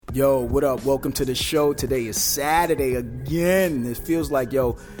Yo, what up? Welcome to the show. Today is Saturday again. It feels like,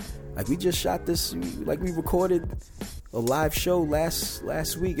 like we just shot this, like we recorded a live show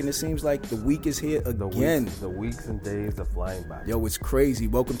last week, and it seems like the week is here again. The weeks and days are flying by. Yo, it's crazy.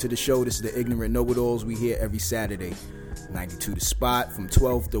 Welcome to the show. This is the Ignorant Know-It-Alls. We here every Saturday, 92 The Spot, from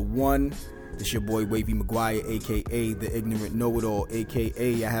 12 to 1. It's your boy Wavy McGuire, a.k.a. the Ignorant Know-It-All,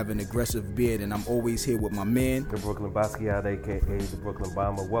 a.k.a. I have an aggressive beard, and I'm always here with my man, the Brooklyn Basquiat, a.k.a. the Brooklyn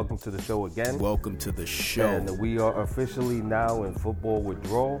Bomber. Welcome to the show again. Welcome to the show. And we are officially now in football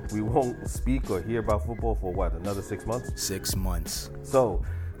withdrawal. We won't speak or hear about football for what, another 6 months? 6 months. So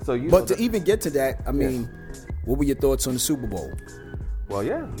you. But to even get to that, I mean, what were your thoughts on the Super Bowl? Well,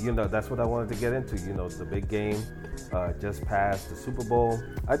 yeah, that's what I wanted to get into. The big game just passed, the Super Bowl.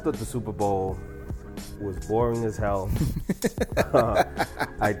 I thought the Super Bowl was boring as hell.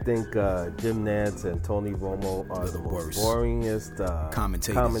 I think Jim Nantz and Tony Romo are the most boringest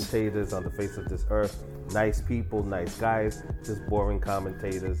commentators on the face of this earth. Nice people, nice guys, just boring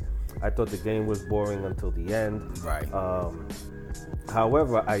commentators. I thought the game was boring until the end. Right.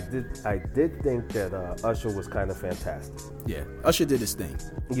 However, I did think that Usher was kind of fantastic. Yeah, Usher did his thing.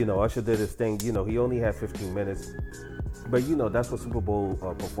 Usher did his thing. He only had 15 minutes. But, that's what Super Bowl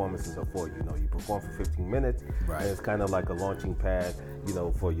performances are for. You perform for 15 minutes. Right. And it's kind of like a launching pad,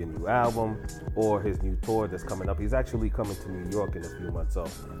 for your new album or his new tour that's coming up. He's actually coming to New York in a few months. So,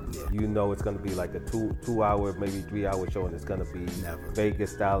 it's going to be like a two-hour, maybe 3-hour show. And it's going to be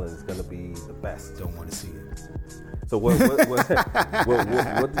Vegas style. And it's going to be the best. Don't want to see it. So what did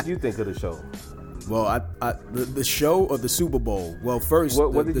you think of the show? Well, the show or the Super Bowl? Well, first,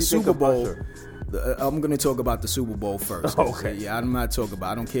 what did you Super think Bowl. Of Usher? I'm going to talk about the Super Bowl first. Okay. Yeah, I'm not talking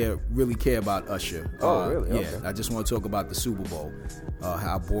about. I don't really care about Usher. Oh, really? Yeah, okay. I just want to talk about the Super Bowl.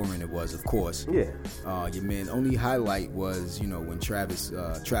 How boring it was, of course. Yeah. Your man. Only highlight was when Travis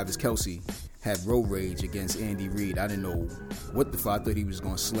Kelce had road rage against Andy Reid. I didn't know what the fuck. I thought he was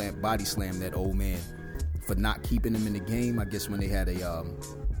going to body slam that old man for not keeping him in the game. I guess when they had I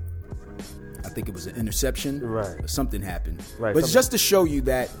think it was an interception. Right. Or something happened. Right. But it's just to show you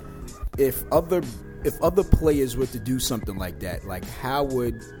that if other players were to do something like that,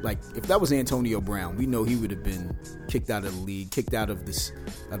 if that was Antonio Brown, we know he would have been kicked out of the league, kicked out of the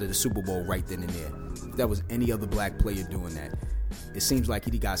Super Bowl right then and there. If that was any other black player doing that. It seems like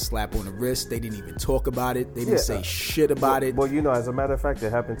he got slapped on the wrist. They didn't even talk about it. They didn't say shit about it. Well, as a matter of fact, it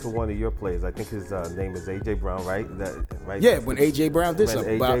happened to one of your players. I think his name is A.J. Brown, right? Right? Yeah, when A.J. Brown did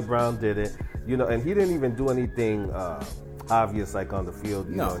something. When A.J. Brown did it, and he didn't even do anything obvious like on the field.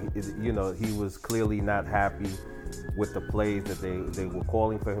 He was clearly not happy with the plays that they were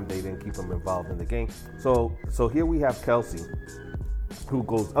calling for him. They didn't keep him involved in the game. So here we have Kelce, who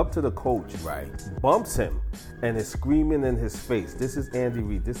goes up to the coach, right, bumps him, and is screaming in his face. This is Andy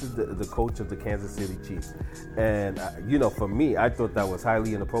Reid. This is the coach of the Kansas City Chiefs. And, for me, I thought that was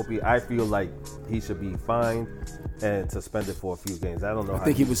highly inappropriate. I feel like he should be fined and suspended for a few games. I don't know. I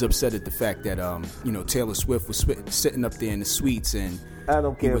think he was upset at the fact that, Taylor Swift was sitting up there in the suites and I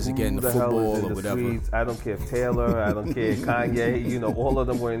don't care he wasn't getting the football hell is in or whatever. Suites. I don't care if Taylor, I don't care Kanye, all of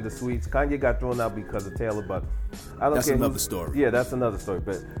them were in the suites. Kanye got thrown out because of Taylor, but I don't care. That's another story. Yeah, that's another story.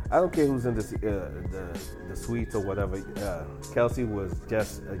 But I don't care who's in the suites or whatever. Kelce was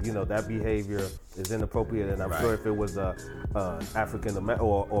just, that behavior is inappropriate, and I'm sure if it was African American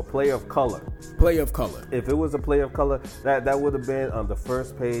or player of color. If it was a player of color, that would have been on the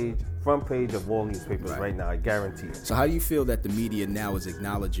front page of all newspapers right now, I guarantee it. So how do you feel that the media now is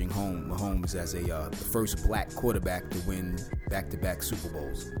acknowledging Mahomes as the first black quarterback to win back-to-back Super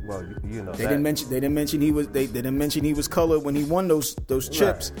Bowls? Well, they didn't mention he was colored when he won those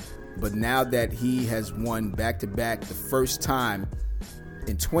chips. Right. But now that he has won back-to-back the first time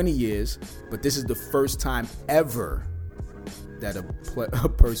in 20 years, but this is the first time ever that a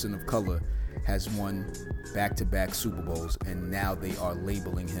person of color has won back-to-back Super Bowls, and now they are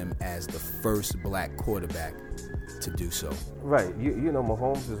labeling him as the first black quarterback to do so. Right.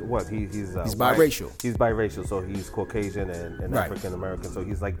 Mahomes is what? He's biracial. White. He's biracial, so he's Caucasian and African American, so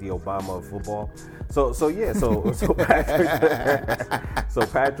he's like the Obama of football. So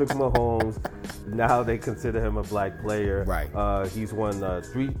Patrick Mahomes, now they consider him a black player. Right. He's won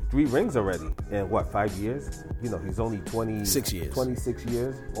three rings already in 5 years? He's only 26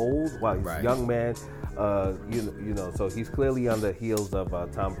 years old. Wow, he's a young man. So he's clearly on the heels of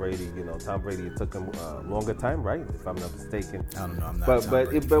Tom Brady. Tom Brady, it took him a longer time, right? If I'm not mistaken. I don't know. I'm not.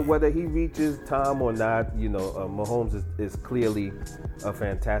 But whether he reaches Tom or not, Mahomes is clearly a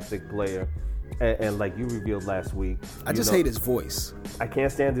fantastic player. And like you revealed last week, I just hate his voice. I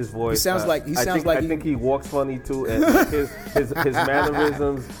can't stand his voice. He sounds like I think he walks funny too, and his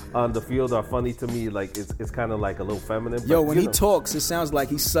mannerisms on the field are funny to me. Like it's kind of like a little feminine. Yo, when he talks, it sounds like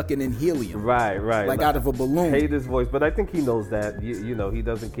he's sucking in helium. Right. Like out of a balloon. Hate his voice, but I think he knows that. You know, he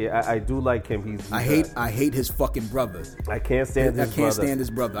doesn't care. I do like him. I hate his fucking brother. I can't stand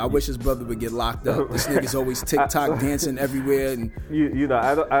his brother. I wish his brother would get locked up. This nigga's always TikTok dancing everywhere, and you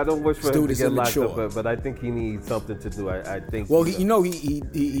know, I don't wish for him to get locked up, but I think he needs something to do. I think. Well,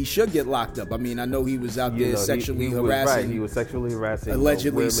 he should get locked up. I mean, I know he was out there sexually harassing. He was sexually harassing.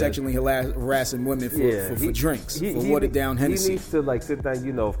 Allegedly sexually harassing women for drinks, for watered down Hennessy. He needs to like sit down.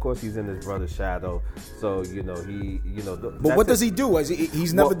 You know, of course, he's in his brother's shadow, so you know But what does he do?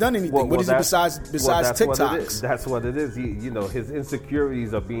 He's never done anything. What is he besides TikToks? That's what it is. His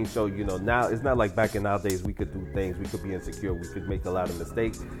insecurities are being shown. You know, now it's not like back in our days we could do things. We could be insecure. We could make a lot of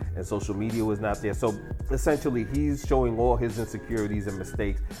mistakes, and social media was not there. So essentially, he's showing all his insecurities and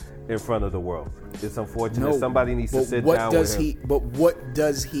mistakes in front of the world. It's unfortunate. Somebody needs to sit down with him. But what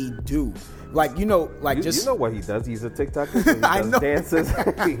does he do? Like, you know what he does. He's a TikToker. So he does dances.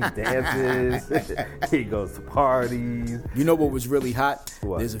 He dances. He goes to parties. You know what was really hot?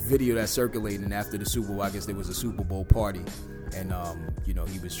 What? There's a video that's circulating after the Super Bowl. I guess there was a Super Bowl party, and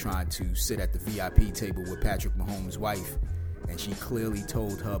he was trying to sit at the VIP table with Patrick Mahomes' wife. And she clearly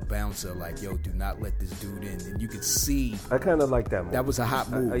told her bouncer, like, yo, do not let this dude in. And you could see. I kind of like that move. That was a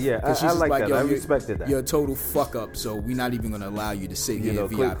hot move. I like that. I respected that. You're a total fuck up, so we're not even going to allow you to sit here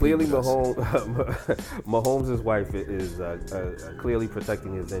VIP. Clearly, Mahomes' wife is clearly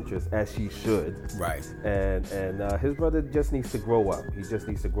protecting his interests, as she should. Right. And his brother just needs to grow up. He just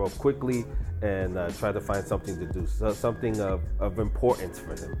needs to grow up quickly and try to find something to do, something of importance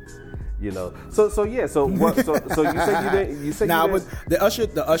for him. You know, so you said you said the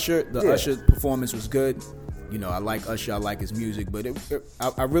Usher performance was good. You know, I like Usher, I like his music, but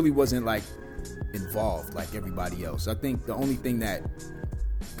I really wasn't like involved like everybody else. I think the only thing that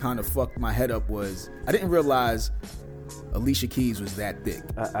kind of fucked my head up was I didn't realize Alicia Keys was that thick.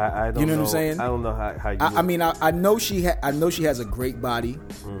 I don't know. You know what I'm saying? I don't know how you. I mean, I know she has a great body,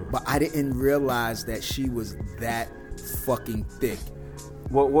 but I didn't realize that she was that fucking thick.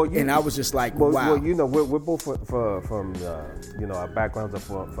 Well, and I was just like, wow. Well, you know, we're both from our backgrounds are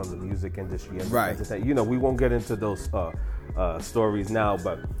from the music industry, and right. You know, we won't get into those stories now,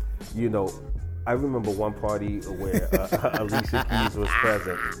 but you know, I remember one party where Alicia Keys was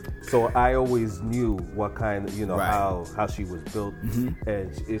present, so I always knew what kind of, right. how she was built,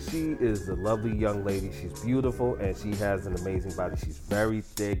 and she is a lovely young lady. She's beautiful, and she has an amazing body. She's very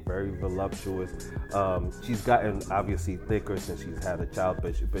thick, very voluptuous. She's gotten obviously thicker since she's had a child,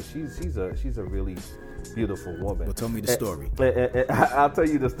 but she's a really beautiful woman. Well, tell me the story. I'll tell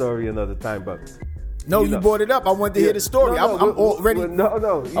you the story another time, but. No, you brought it up. I wanted to hear the story. I'm all ready.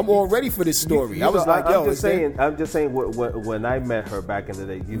 I'm all ready for this story. I was like, yo, I'm just saying. When I met her back in the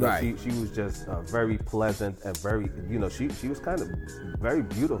day, right. she was just very pleasant and very, she was kind of very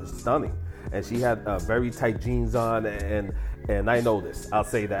beautiful, stunning, and she had very tight jeans on, and I know this. I'll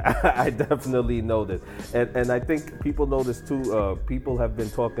say that. I definitely know this, and I think people know this too. People have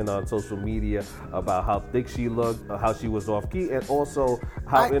been talking on social media about how thick she looked, how she was off key, and also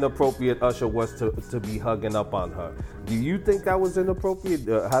how inappropriate Usher was to be hugging up on her. Do you think that was inappropriate?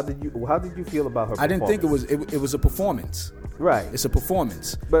 How did you feel about her? I didn't think it was a performance. Right, it's a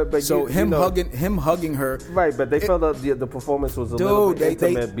performance. But so him hugging her. Right, but they felt that the performance was a little bit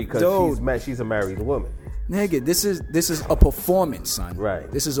intimate because she's a married woman. Nigga, this is a performance, son. Right.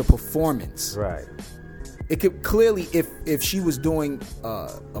 This is a performance. Right. It could clearly, if she was doing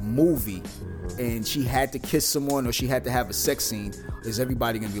a movie and she had to kiss someone or she had to have a sex scene, is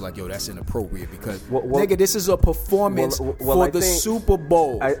everybody gonna be like, yo, that's inappropriate? Because nigga, this is a performance for the Super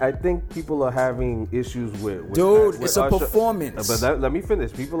Bowl. I think people are having issues with dude. It's Usher. A performance. But let me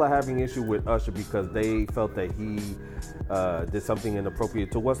finish. People are having issue with Usher because they felt that he did something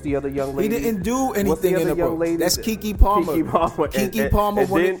inappropriate. So what's the other young lady? He didn't do anything inappropriate. That's Keke Palmer. Keke Palmer.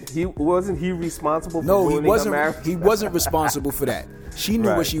 Wasn't he responsible for ruining her marriage? He wasn't responsible for that. She knew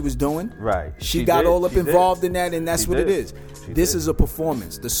what she was doing. Right. She got all up involved in that, and that's what it is. This is a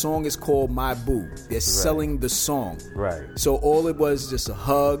performance. The song is called My Boo. They're selling the song. Right. So all it was just a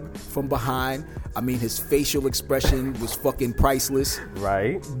hug from behind. I mean, his facial expression was fucking priceless.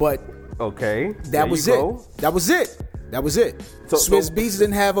 Right. But okay, that was it. That was it. So Swizz Beatz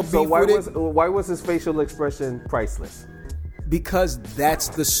didn't have a beef with it. Why was his facial expression priceless? Because that's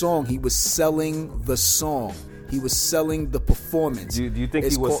the song. He was selling the song. He was selling the performance. Do you think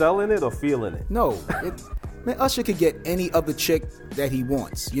he was selling it or feeling it? No. Man, Usher could get any other chick that he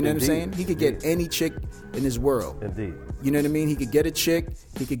wants. You know what I'm saying? He could get any chick in his world. Indeed. You know what I mean? He could get a chick.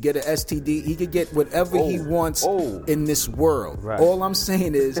 He could get an STD. He could get whatever he wants in this world. Right. All I'm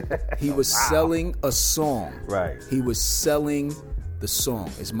saying is he was selling a song. Right. He was selling the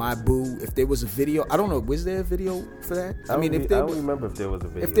song. It's My Boo. If there was a video, I don't know, was there a video for that? I don't remember if there was a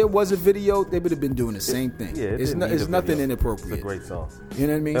video. If there was a video, they would have been doing the same thing. Yeah, it's nothing inappropriate. It's a great song. You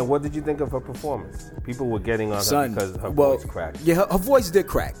know what I mean? And what did you think of her performance? People were getting on her because her voice cracked. Yeah, her voice did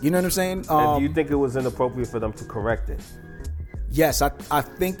crack. You know what I'm saying? And do you think it was inappropriate for them to correct it? Yes, I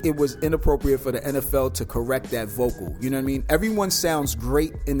think it was inappropriate for the NFL to correct that vocal. You know what I mean? Everyone sounds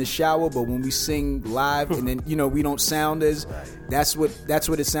great in the shower, but when we sing live and then, we don't sound as, that's what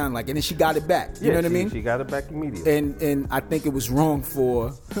it sounded like. And then she got it back. You know what I mean? She got it back immediately. And I think it was wrong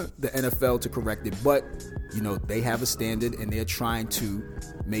for the NFL to correct it. But, they have a standard and they're trying to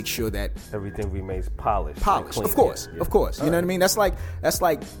make sure that everything remains polished. Of course. You know what I mean? That's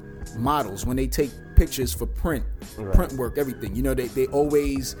like models when they take pictures for print work, everything. They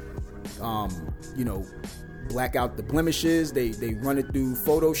always black out the blemishes. They run it through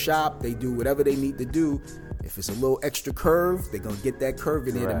Photoshop. They do whatever they need to do. If it's a little extra curve, they're gonna get that curve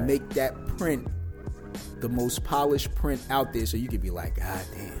in there to make that print the most polished print out there, so you could be like, God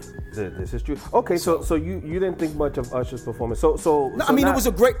damn. This is true. Okay, so you didn't think much of Usher's performance. So I mean, it was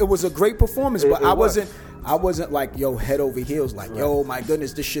a great performance, but I wasn't like, yo, head over heels, like, yo, my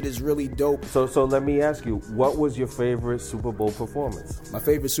goodness, this shit is really dope. So let me ask you, what was your favorite Super Bowl performance? My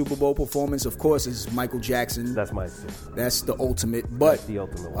favorite Super Bowl performance, of course, is Michael Jackson. That's mine too. That's the ultimate. But that's the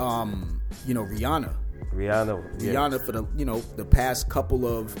ultimate one. Rihanna. Rihanna for the past couple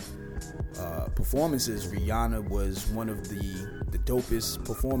of performances, Rihanna was one of the dopest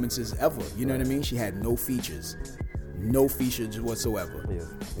performances ever. You know what I mean? She had no features whatsoever. Yeah.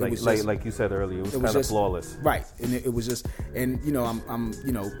 Like you said earlier, it was kind of flawless. Right. And it was just, and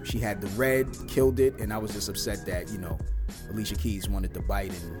she had the red, killed it, and I was just upset that, Alicia Keys wanted to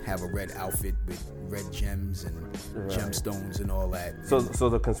bite and have a red outfit with red gems and gemstones and all that. So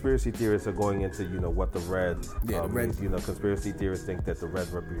the conspiracy theorists are going into, what the red means. Conspiracy theorists think that the red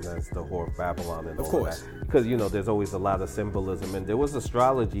represents the Whore of Babylon and all that. Because, there's always a lot of symbolism. And there was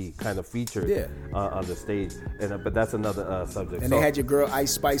astrology kind of featured on the stage. But that's another subject. And they had your girl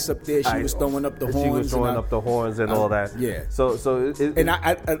Ice Spice up there. She was throwing up the horns. She was throwing up the horns and all that. Yeah. So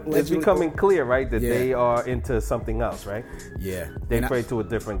it's becoming clear, right, that they are into something else, right? Yeah. They pray to a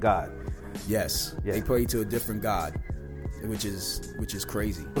different God. Yes. Yeah. They pray to a different God, which is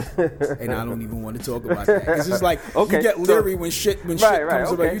crazy. And I don't even want to talk about that. It's just like, you get leery when shit comes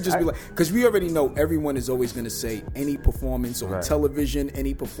about. You just be like, because we already know everyone is always going to say any performance on television,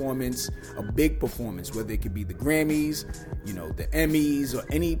 any performance, a big performance, whether it could be the Grammys, the Emmys, or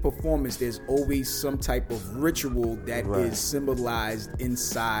any performance, there's always some type of ritual that is symbolized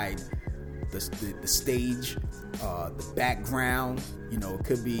inside the stage, the background. It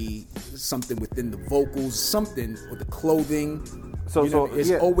could be something within the vocals, something with the clothing.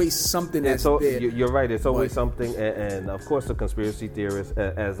 It's always something that's there. You're right. It's always something, and of course, the conspiracy theorists,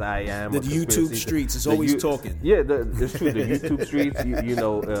 as I am, the YouTube streets is always talking. Yeah, it's true. The YouTube streets,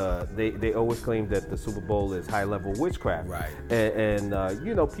 they always claim that the Super Bowl is high level witchcraft, right? And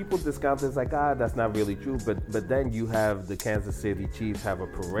people discount it as like, that's not really true. But then you have the Kansas City Chiefs have a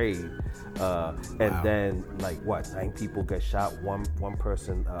parade, and then 9 people get shot. One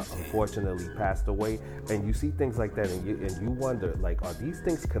person unfortunately passed away, and you see things like that, and you wonder, are these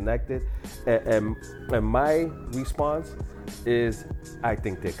things connected? And my response is, I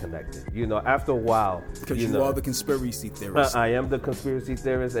think they're connected. After a while, because you are the conspiracy theorist. I am the conspiracy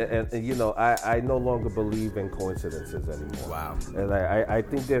theorist, and I no longer believe in coincidences anymore. Wow. And I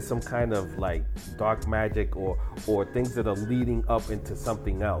think there's some kind of dark magic or things that are leading up into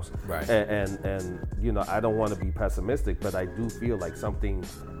something else. Right. And I don't want to be pessimistic, but I do feel like something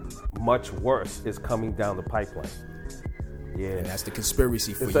much worse is coming down the pipeline. Yeah, and that's the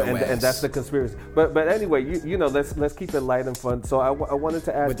conspiracy for your ass. And that's the conspiracy. But anyway, let's keep it light and fun. So I wanted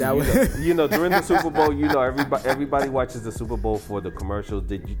to ask you, during the Super Bowl, everybody watches the Super Bowl for the commercials.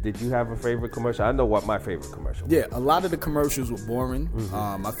 Did you have a favorite commercial? I know what my favorite commercial was. Yeah, a lot of the commercials were boring.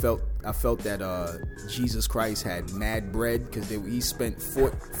 Mm-hmm. I felt that Jesus Christ had mad bread because he spent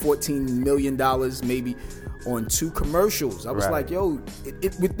 $14 million maybe on 2 commercials. I was like, yo,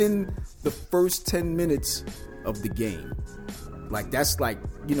 it within the first 10 minutes of the game. That's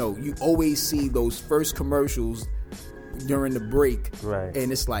you always see those first commercials during the break, right? And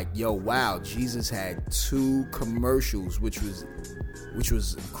it's like, yo, wow, Jesus had 2 commercials, which was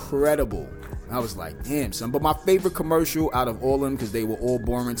incredible. I was like, damn, son. But my favorite commercial out of all of them, because they were all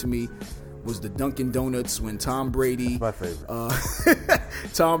boring to me, was the Dunkin' Donuts when Tom Brady. That's my favorite.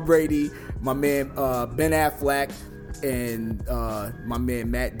 Tom Brady, my man Ben Affleck, and my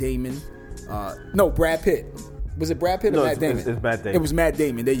man Matt Damon. No, Brad Pitt. Was it Brad Pitt or Matt Damon? It's Matt Damon. It was Matt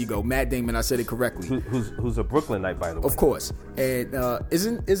Damon. There you go, Matt Damon. I said it correctly. Who's a Brooklynite, by the way. Of course. And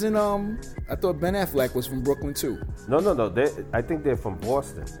isn't I thought Ben Affleck was from Brooklyn too. No. I think they're from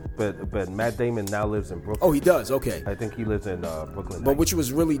Boston, but Matt Damon now lives in Brooklyn. Oh, he does. Okay. I think he lives in Brooklyn. But which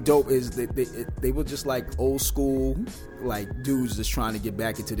was really dope is that they were just like old school, like dudes just trying to get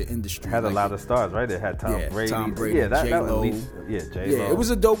back into the industry. Had a lot of stars, right? They had Tom Brady, J-Lo. J-Lo. Yeah, it was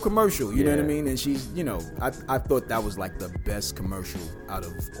a dope commercial. You know what I mean? And she's, I thought that was like the best commercial out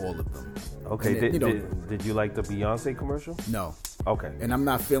of all of them. Okay, then, did you like the Beyonce commercial? No. Okay. And I'm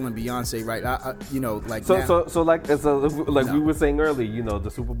not feeling Beyonce right. We were saying earlier, the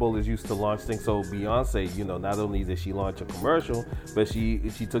Super Bowl is used to launch things. So Beyonce, not only did she launch a commercial, but she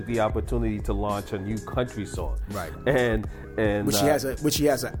took the opportunity to launch a new country song. Right. And which she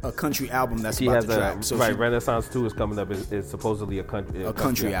has a country album that's about to drop. So Renaissance 2 is coming up. It's supposedly a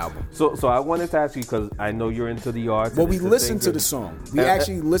country album. So I wanted to ask you, because I know you're into the arts. Well, we listened to the song. We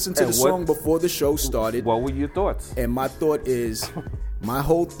actually listened to the song before the show started. What were your thoughts? And my thought is, my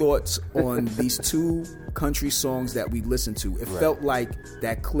whole thoughts on these two country songs that we listened to. It felt like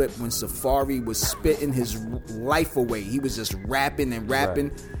that clip when Safari was spitting his life away. He was just rapping and rapping.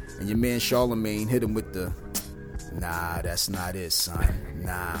 Right. And your man Charlemagne hit him with the, nah, that's not it, son.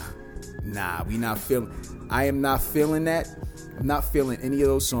 Nah, we not feeling. I am not feeling that. I'm not feeling any of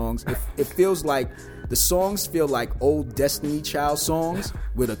those songs. It feels like the songs feel like old Destiny Child songs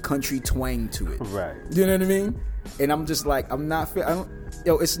with a country twang to it. Right. You know what I mean? And I'm just like,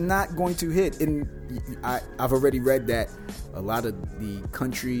 it's not going to hit. And I've already read that a lot of the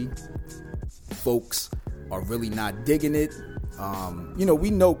country folks are really not digging it. We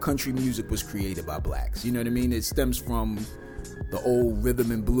know country music was created by blacks. You know what I mean? It stems from the old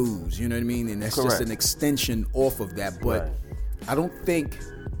rhythm and blues. You know what I mean? And that's Correct. just an extension off of that. But right. I don't think,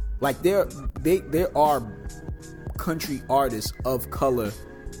 like, there are country artists of color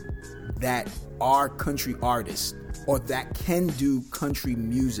that are country artists or that can do country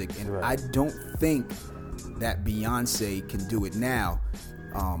music, and right. I don't think that Beyonce can do it now.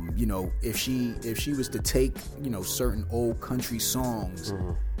 If she was to take certain old country songs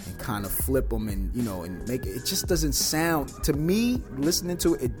and kind of flip them and and make it just doesn't sound, to me, listening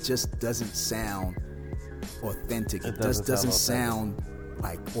to it, it just doesn't sound authentic. It just doesn't sound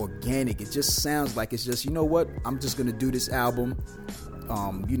like organic. It just sounds like it's just, I'm just gonna do this album.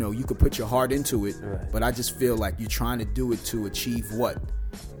 You could put your heart into it, right. But I just feel like you're trying to do it to achieve what?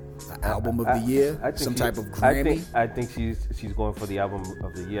 An album of the year? Some type of Grammy? I think she's going for the album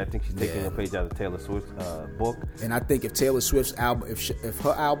of the year. I think she's taking a page out of Taylor Swift's book. And I think if Taylor Swift's album, if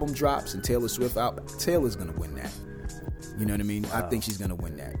her album drops and Taylor's gonna win that. You know what I mean? Wow. I think she's gonna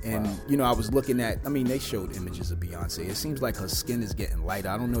win that. And I was looking at, they showed images of Beyonce. It seems like her skin is getting lighter.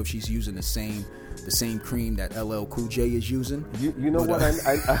 I don't know if she's using the same cream that LL Cool J is using. You know what?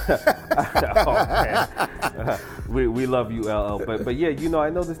 We love you, LL. But yeah, I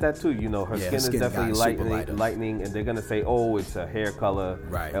noticed that too. Her skin is definitely lightening, and they're gonna say, oh, it's a hair color,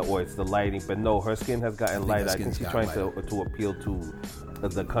 right, or it's the lighting. But no, her skin has gotten lighter. I think she's trying to appeal to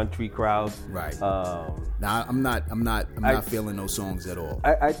the country crowd. Right. Now I'm not feeling those songs at all.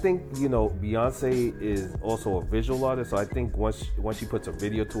 I think Beyonce is also a visual artist, so I think once she puts a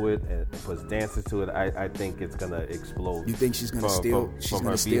video to it and puts dances to it, I think it's gonna explode. You think she's gonna steal? She's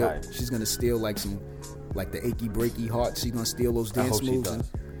gonna steal like the achy breaky heart. She's gonna steal those dance moves.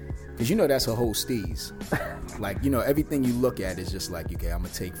 Because that's her whole steez. Everything you look at is just like, okay, I'm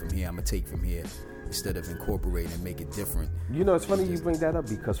gonna take from here. Instead of incorporating and make it different. It's funny you bring that up,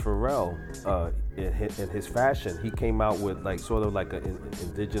 because Pharrell, in his fashion, he came out with sort of like an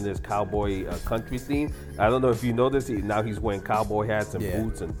indigenous cowboy country theme. I don't know if you noticed, now he's wearing cowboy hats and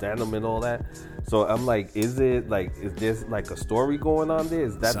boots and denim and all that. So I'm like, is there a story going on there?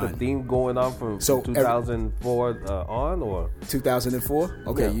 Is that the theme going on from 2004 on, or 2004?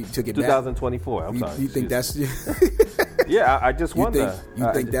 Okay, you took it 2024. I'm sorry. You think that's? Yeah, I just wonder.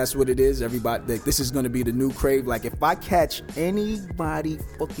 You think that's what it is? Everybody, this is going to be the new crave. Like, if I catch anybody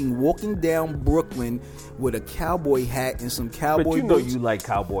fucking walking down Brooklyn with a cowboy hat and some cowboy boots, you like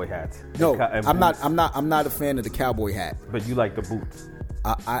cowboy hats. No, I'm not a fan of the cowboy hat. But you like the boots.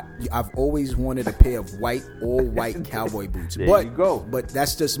 I've always wanted a pair of all white cowboy boots. There you go. But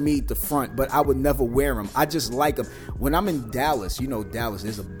that's just me at the front. But I would never wear them. I just like them. When I'm in Dallas, Dallas,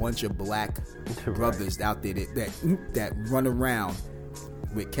 there's a bunch of black brothers out there that run around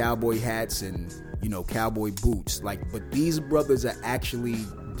with cowboy hats and cowboy boots. But these brothers are actually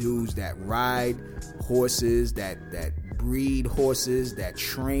dudes that ride horses, that breed horses, that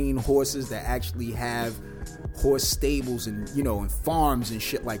train horses, that actually have horse stables and and farms and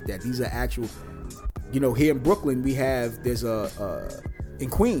shit like that. These are actual, here in Brooklyn there's in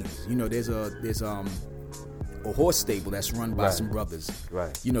Queens, there's a horse stable that's run by some brothers.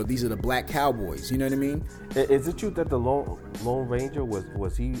 Right. These are the Black Cowboys. You know what I mean? Is it true that the Lone Ranger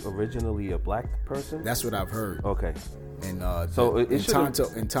was he originally a black person? That's what I've heard. Okay. And so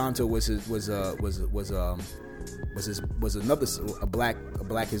Tonto was his black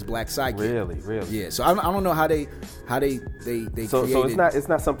sidekick. Really. Yeah. So I don't know how they so created. So it's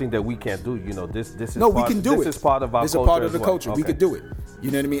not something that we can't do. This is we can do it. This is part of our culture. This is part of the well. culture. Okay. We could do it. You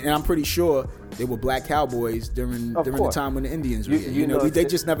know what I mean? And I'm pretty sure they were black cowboys during the time when the Indians were here. They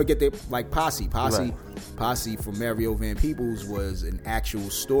just never get their posse. Posse from Mario Van Peebles was an actual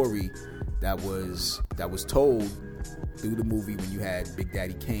story that was told through the movie when you had Big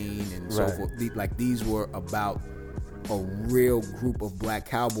Daddy Kane and so forth. These were about a real group of black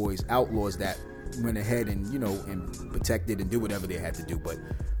cowboys, outlaws that went ahead and and protected and did whatever they had to do. But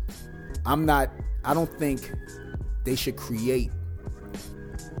I don't think they should create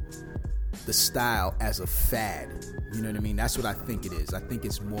the style as a fad. You know what I mean? That's what I think it is. I think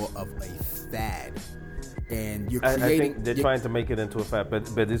it's more of a fad. And you're creating. I think they're trying to make it into a fad,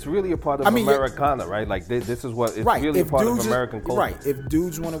 but it's really a part of Americana, right? Like this is what it's really a part of American culture. Right. If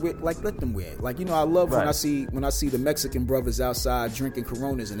dudes want to wear, let them wear it. I love when I see the Mexican brothers outside drinking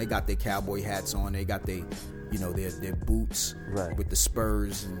Coronas and they got their cowboy hats on, they got their boots with the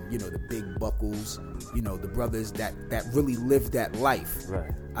spurs and the big buckles. The brothers that really live that life. Right.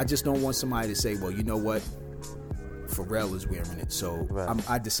 I just don't want somebody to say, well, you know what? Pharrell is wearing it, so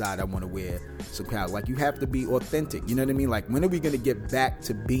I decide I want to wear some kind of, you have to be authentic. You know what I mean? When are we going to get back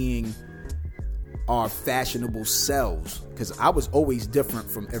to being our fashionable selves? Because I was always different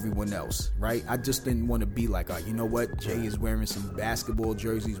from everyone else, right? I just didn't want to be like, you know what? Jay is wearing some basketball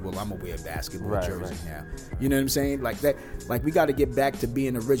jerseys. Well, I'm gonna wear a basketball jersey now. You know what I'm saying? Like that. We got to get back to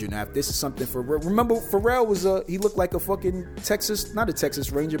being original. Now, if this is something for remember, Pharrell was he looked like a fucking not a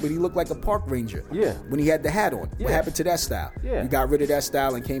Texas Ranger, but he looked like a park ranger. Yeah. When he had the hat on. Yeah. What happened to that style? Yeah. He got rid of that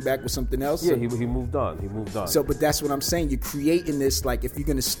style and came back with something else. Yeah. He moved on. So, but that's what I'm saying. You're creating this. If you're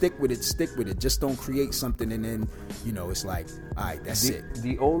gonna stick with it, stick with it. Just don't create something and then it's all right, that's it.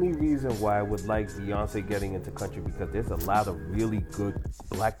 The only reason why I would like Beyonce getting into country, because there's a lot of really good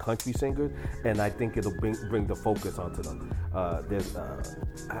black country singers, and I think it'll bring the focus onto them. There's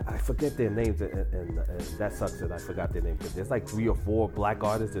I forget their names, and that sucks that I forgot their names, but there's 3 or 4 black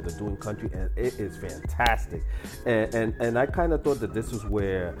artists that are doing country, and it is fantastic. And I kind of thought that this was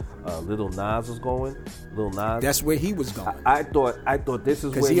where Lil Nas was going. Lil Nas. That's where he was going. I thought this is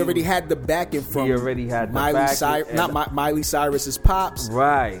where because he already had the backing from. He already had Miley Cyrus, not Miley Cyrus's pops.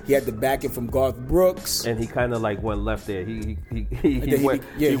 Right. He had the backing from Garth Brooks, and he kind of went left there. He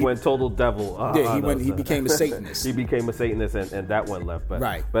went total devil. He became a Satanist. He became a Satanist, and that went left.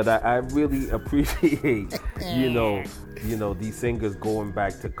 But I really appreciate these singers going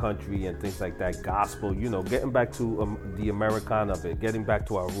back to country and things like that, gospel. Getting back to the Americana of it, getting back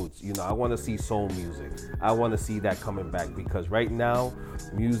to our roots. I want to see soul music. I want to see that coming back, because right now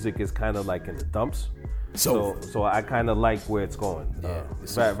music is kind of in the dumps. So I kind of like where it's going.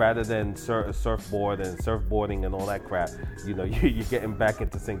 Rather than surfboarding and all that crap, you're getting back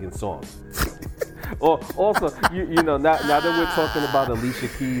into singing songs. Also, now that we're talking about Alicia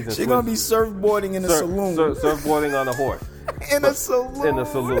Keys and she's gonna be surfboarding in a saloon. Surfboarding on a horse. In a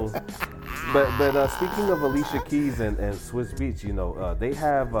saloon. But speaking of Alicia Keys and Swiss Beats,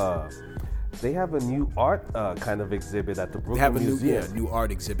 they have a new art kind of exhibit at the Brooklyn Museum. New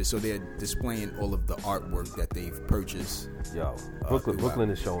art exhibit. So they're displaying all of the artwork that they've purchased. Brooklyn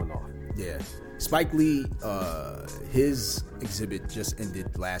is showing off. Yeah. Spike Lee, his exhibit just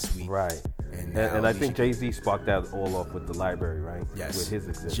ended last week. Right. And I think Jay-Z sparked that all off with the library, right? Yes. With his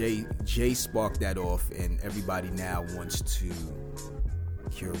exhibit. Jay sparked that off, and everybody now wants to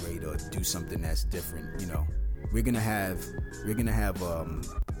curate or do something that's different. We're gonna have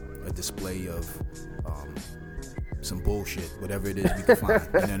a display of some bullshit, whatever it is we can find.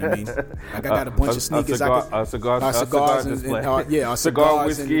 You know what I mean? I got a bunch of sneakers. Our cigars display. Our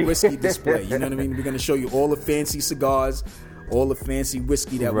cigars and whiskey display. You know what I mean? We're gonna show you all the fancy cigars, all the fancy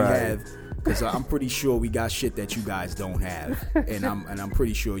whiskey that we have. Because I'm pretty sure we got shit that you guys don't have, and I'm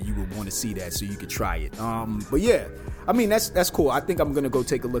pretty sure you would want to see that so you could try it. But yeah, I mean that's cool. I think I'm gonna go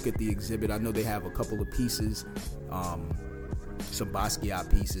take a look at the exhibit. I know they have a couple of pieces, some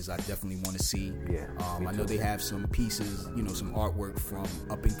Basquiat pieces. I definitely want to see. Yeah. I know they have some pieces, some artwork from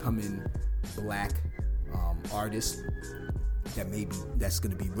up and coming black artists. that's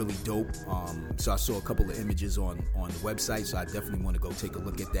going to be really dope. So I saw a couple of images on the website, so I definitely want to go take a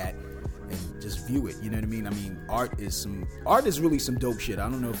look at that and just view it. You know what I mean? I mean, art is really some dope shit. I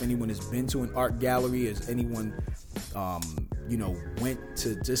don't know if anyone has been to an art gallery, has anyone went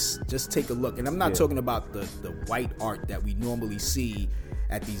to just take a look. And I'm not talking about the white art that we normally see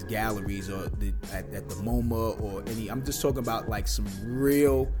at these galleries or at the MoMA or any. I'm just talking about like some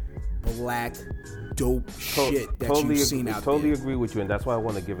real black dope shit that you've seen out there. Totally agree with you, and that's why I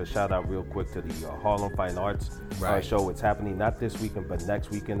want to give a shout out real quick to the Harlem Fine Arts show. It's happening not this weekend, but next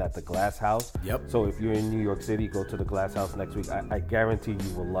weekend at the Glass House. Yep. So if you're in New York City, go to the Glass House next week. I guarantee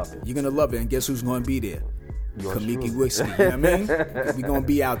you will love it. You're gonna love it, and guess who's gonna be there? Kamiki Whiskey, you know what I mean? We're gonna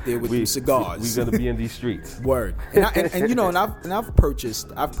be out there with cigars. We're gonna be in these streets. Word. And I've purchased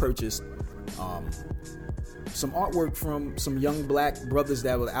some artwork from some young black brothers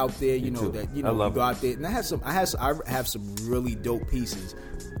that were out there. You go out there, and I have some really dope pieces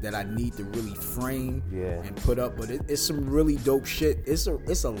that I need to really frame and put up. But it's some really dope shit. It's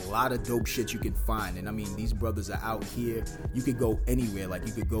a lot of dope shit you can find. And I mean, these brothers are out here. You could go anywhere. Like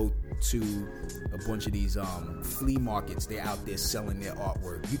you could go to a bunch of these flea markets. They're out there selling their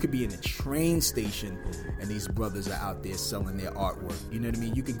artwork. You could be in a train station and these brothers are out there selling their artwork. You know what I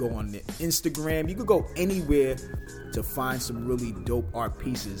mean? You could go on the Instagram. You could go anywhere to find some really dope art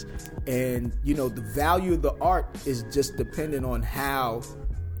pieces. And the value of the art is just dependent on how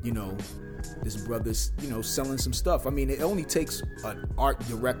this brother's selling some stuff. I mean, it only takes an art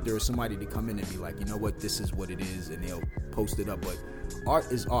director or somebody to come in and be like, you know what, this is what it is, and they'll post it up. But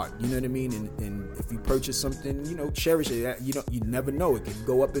art is art, you know what I mean? And if you purchase something, cherish it. You never know. It could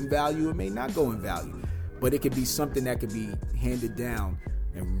go up in value, it may not go in value, but it could be something that could be handed down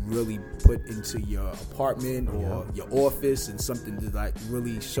and really put into your apartment or your office, and something to like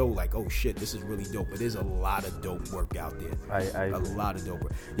really show like, oh shit, this is really dope. But there's a lot of dope work out there. A lot of dope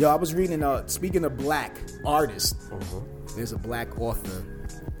work. Yo, I was reading, speaking of black artists, there's a black author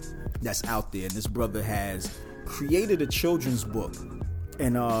that's out there, and this brother has created a children's book.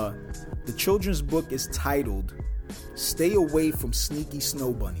 And the children's book is titled Stay Away from Sneaky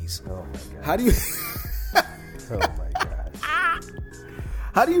Snow Bunnies. Oh my God. How do you Oh my God.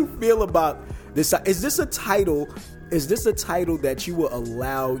 How do you feel about this? Is this a title that you will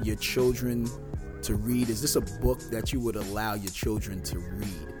allow your children to read? Is this a book that you would allow your children to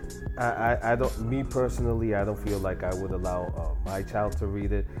read? I don't. Me personally, I don't feel like I would allow my child to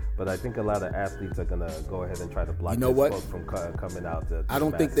read it. But I think a lot of athletes are gonna go ahead and try to block this book from coming out. I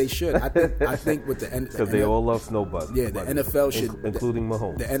don't think they should. I think with the because they all love snow bunnies. Yeah, the NFL should, including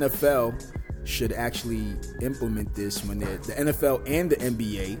Mahomes. The NFL should actually implement this when the NFL and the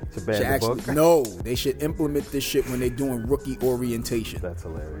NBA should actually they should implement this shit when they're doing rookie orientation. That's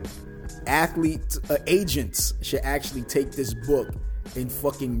hilarious. Athletes, agents should actually take this book and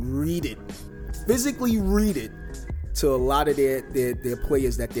fucking read it, physically read it to a lot of their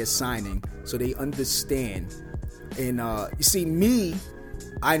players that they're signing, so they understand. And you see, me,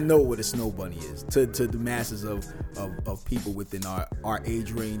 I know what a snow bunny is. To the masses of people within our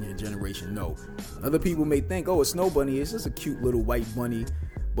age range and generation, no. Other people may think, oh, a snow bunny is just a cute little white bunny.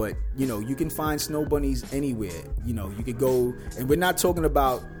 But, you can find snow bunnies anywhere. You could go, and we're not talking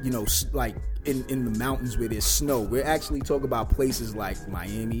about, like in the mountains where there's snow. We're actually talking about places like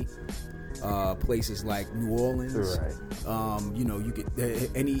Miami, places like New Orleans. Right. You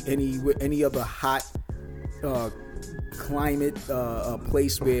could, any other hot climate,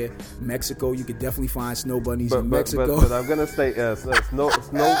 place where Mexico, you could definitely find snow bunnies in Mexico. But I'm gonna say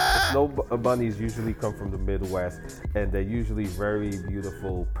snow bunnies usually come from the Midwest, and they're usually very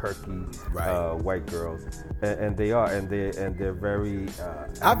beautiful, perky white girls, and they're very.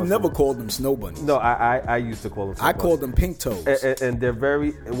 I've never called them snow bunnies. No, I used to call them. I called them pink toes, and they're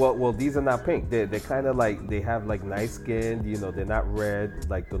very well. These are not pink. They're kind of like, they have like nice skin. They're not red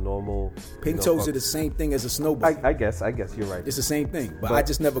like the normal. Pink toes are the same thing as a snow bunny. I guess you're right. It's the same thing, but I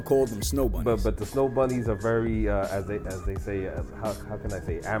just never called them snow bunnies. But the snow bunnies are very, as they say, how can I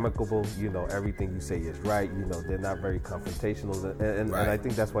say, amicable. Everything you say is right. They're not very confrontational, and I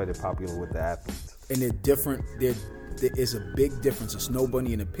think that's why they're popular with the athletes. And they're different. There is a big difference. A snow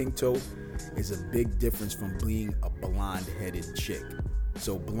bunny and a pink toe is a big difference from being a blonde-headed chick.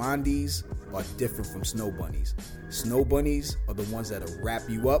 So blondies are different from snow bunnies. Snow bunnies are the ones that'll wrap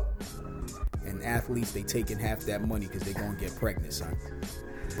you up. And athletes, they taking half that money because they're gonna get pregnant, son.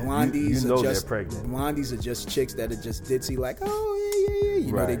 Blondies are just chicks that are just ditzy, like, oh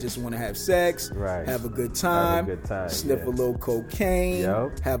You know, they just want to have sex, have a good time, sniff a little cocaine,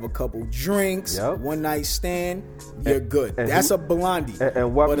 have a couple drinks, one night stand. You're good. That's a blondie.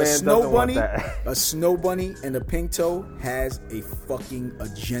 And what man doesn't want that? A snow bunny and a pink toe has a fucking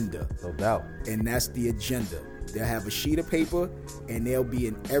agenda. No doubt. And that's the agenda. They'll have a sheet of paper, and they'll be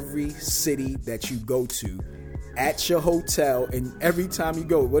in every city that you go to, at your hotel, and every time you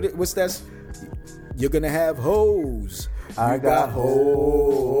go, what's that? You're gonna have hoes. I got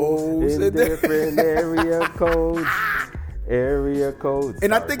hoes in different area codes.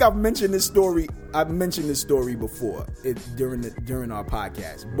 And I think I've mentioned this story. Before during our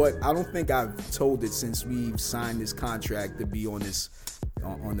podcast, but I don't think I've told it since we've signed this contract to be on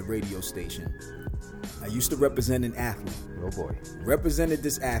the radio station. I used to represent an athlete. Oh boy. Represented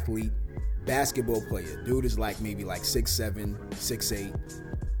this athlete, basketball player. Dude is maybe 6'7", 6'8",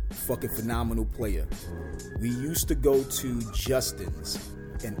 fucking phenomenal player. We used to go to Justin's,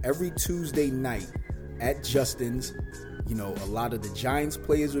 and every Tuesday night at Justin's, you know, a lot of the Giants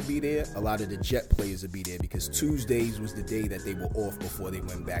players would be there, a lot of the Jet players would be there, because Tuesdays was the day that they were off before they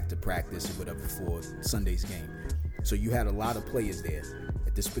went back to practice or whatever for Sunday's game. So you had a lot of players there.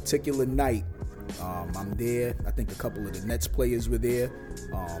 At this particular night, I'm there. I think a couple of the Nets players were there.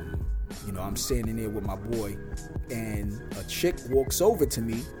 You know, I'm standing there with my boy, and a chick walks over to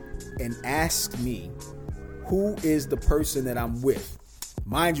me and asks me, who is the person that I'm with?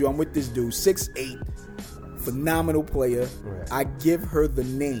 Mind you, I'm with this dude, 6'8", phenomenal player. Right. I give her the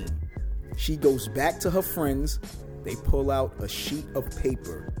name. She goes back to her friends. They pull out a sheet of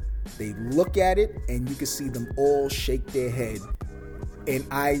paper. They look at it, and you can see them all shake their head. And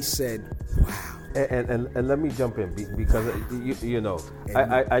I said, wow. And let me jump in because you know,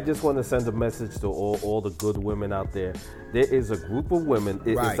 I just want to send a message to all the good women out there. There is a group of women.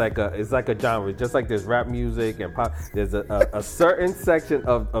 It's like a genre, just like there's rap music and pop. There's a certain section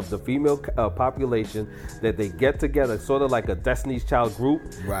of the female population that they get together, sort of like a Destiny's Child group,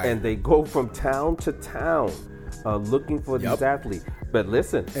 and they go from town to town. Looking for these athletes. But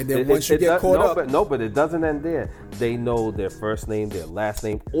listen, and then once you get caught up, but it doesn't end there. They know their first name, their last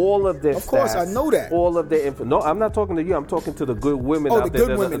name, all of their stats. Of course, I know that. All of their info. No, I'm not talking to you. I'm talking to the good women out there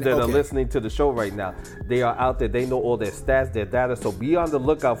that are listening to the show right now. They are out there. They know all their stats, their data. So be on the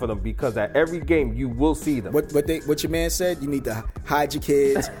lookout for them, because at every game you will see them. What your man said? You need to hide your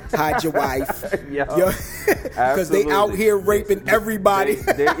kids, hide your wife, because they out here raping everybody.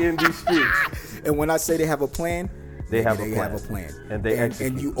 They're in these streets. And when I say they have a plan, they have a plan. And they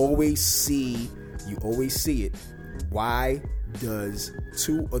execute. And you always see it. Why does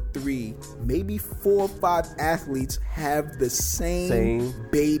 2 or 3, maybe 4 or 5 athletes have the same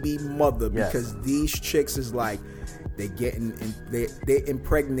baby mother? Yes. Because these chicks is like, they're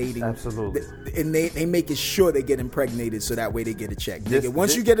impregnating. Absolutely. And they making sure they get impregnated so that way they get a check.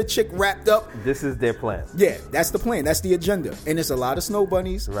 Once you get a chick wrapped up, this is their plan. Yeah, that's the plan. That's the agenda. And it's a lot of snow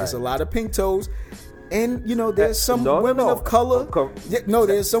bunnies. Right. It's a lot of pink toes. And you know, there's some women of color.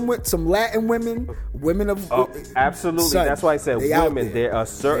 There's some Latin women of absolutely. Son, that's why I said women. There are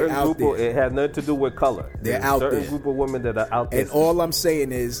certain group. It has nothing to do with color. There's out there. Certain group of women that are out there. And all I'm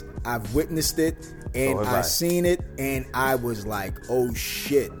saying is, I've witnessed it, and I've seen it, and I was like, oh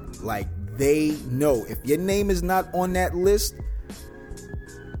shit! Like, they know if your name is not on that list,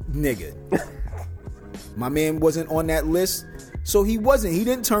 nigga. My man wasn't on that list. So he wasn't. He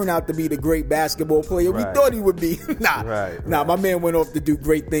didn't turn out to be the great basketball player we thought he would be. Nah, my man went off to do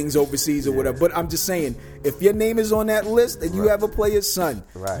great things overseas or whatever. But I'm just saying, if your name is on that list and you have a player's son,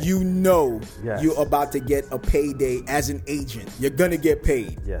 you know you're about to get a payday as an agent. You're going to get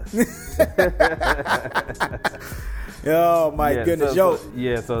paid. Yes. Oh my goodness,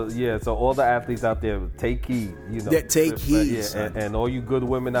 So all the athletes out there, take heed. You know, take heed. And all you good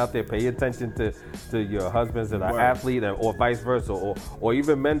women out there, pay attention to your husbands that are athletes, or vice versa, or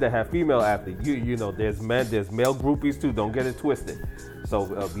even men that have female athletes. You know, there's male groupies too. Don't get it twisted.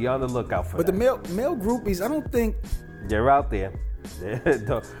 So be on the lookout for that. But the male groupies, I don't think they're out there.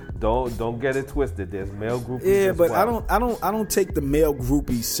 Don't get it twisted. There's male groupies. Yeah, but well. I don't take the male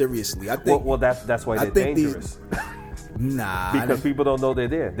groupies seriously. I think that's why they're dangerous. Nah, because people don't know they're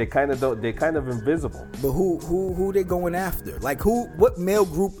there. They're kind of invisible. But who they going after? Like what male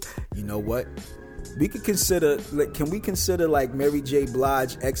group? You know what? We could consider. Like, can we consider like Mary J.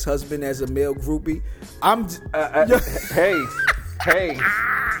 Blige ex-husband as a male groupie? Hey.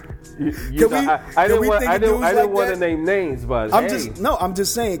 I didn't want to name names, but I'm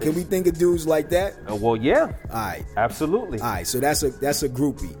just saying. Can we think of dudes like that? Well, yeah. All right, absolutely. All right, so that's a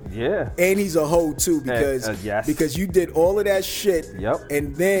groupie. Yeah, and he's a hoe too because you did all of that shit. Yep.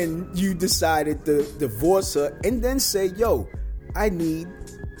 And then you decided to divorce her, and then say, "Yo, I need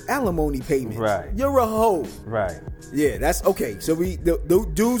alimony payments. Right. You're a hoe. Right. Yeah, that's okay. So the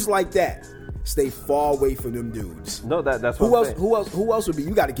dudes like that, stay far away from them dudes. No, that's who what else? I'm saying. Who else would be?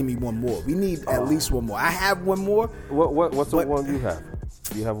 You got to give me one more. We need at least one more. I have one more. What's the one you have?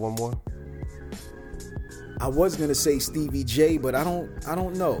 You have one more? I was gonna say Stevie J, but I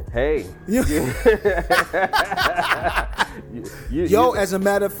don't know. Hey, Yo, as a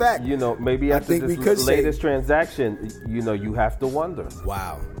matter of fact, maybe after this latest transaction, you have to wonder.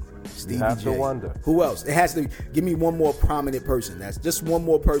 Wow, Stevie you have J. to wonder. Who else? It has to give me one more prominent person. That's just one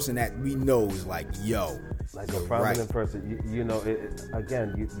more person that we know is like, yo. Like a prominent person,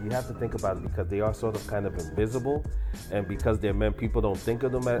 again, you have to think about it because they are sort of kind of invisible, and because they're men, people don't think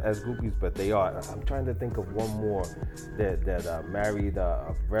of them as groupies, but they are. I'm trying to think of one more that married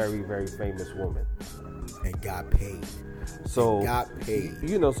a very, very famous woman and got paid. So got paid.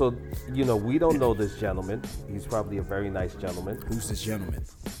 We don't know this gentleman. He's probably a very nice gentleman. Who's this gentleman?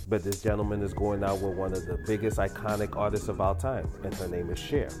 But this gentleman is going out with one of the biggest iconic artists of our time, and her name is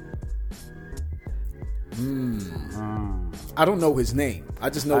Cher. I don't know his name. I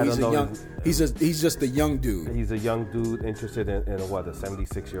just know he's just a young dude. He's a young dude interested in a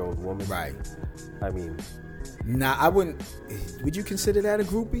 76-year-old woman. Right. I mean, I wouldn't. Would you consider that a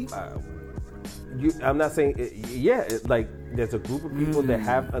groupie? I'm not saying. There's a group of people that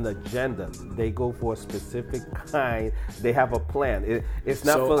have an agenda. They go for a specific kind. They have a plan. It's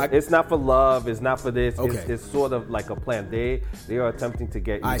not for love. It's not for this. Okay. It's sort of like a plan. They are attempting to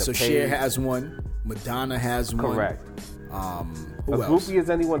get. All right. So Cher has one. Madonna has one. Correct. Who a else? groupie is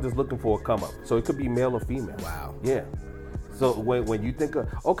anyone that's looking for a come up. So it could be male or female. Wow. Yeah. So when you think of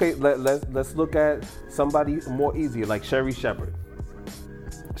let's look at somebody more easier like Sherry Shepherd.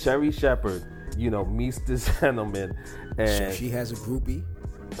 Sherry Shepherd, meets this gentleman, and she has a groupie.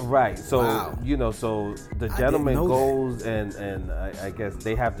 Right. So wow. So the gentleman goes and I guess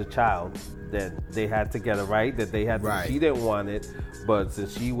they have the child that they had together, right? That they had. Right. She didn't want it, but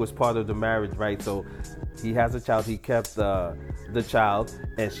since she was part of the marriage, right? So he has a child. He kept the child,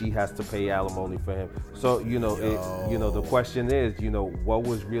 and she has to pay alimony for him. So the question is, what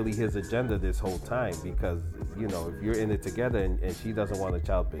was really his agenda this whole time? Because if you're in it together and she doesn't want a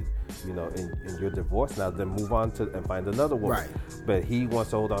child, but and you're divorced now, then move on and find another woman. Right. But he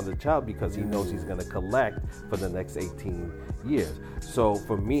wants to hold on to the child because he knows he's going to collect for the next 18 years. So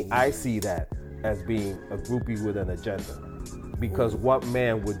for me, I see that as being a groupie with an agenda. Because what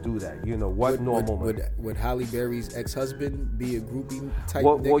man would do that? What normal man? Would Halle Berry's ex-husband be a groupie type?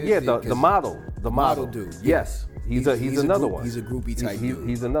 Well, yeah, the model dude. Yes, he's another one. He's a groupie type dude.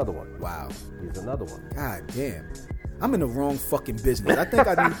 He's another one. Wow, he's another one. God damn. I'm in the wrong fucking business. I think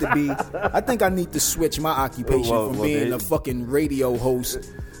I need to switch my occupation from being a fucking radio host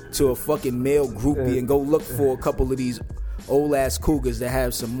to a fucking male groupie and go look for a couple of these old ass cougars that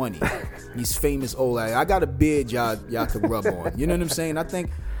have some money. These famous old ass. I got a beard y'all can rub on. You know what I'm saying? I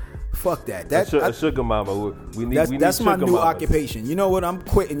think fuck that. A sugar mama. We need that's my new mamas. occupation. You know what? I'm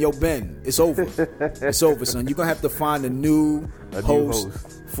quitting. Yo, Ben, it's over. It's over, son. You're gonna have to find a new host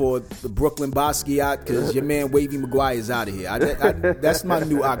for the Brooklyn Basquiat because your man Wavy McGuire is out of here. That's my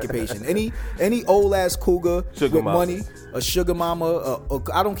new occupation. Any old ass cougar sugar with mamas. money, a sugar mama,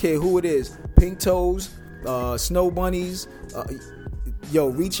 I don't care who it is, pink toes, snow bunnies.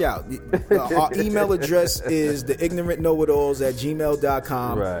 Reach out. Our email address is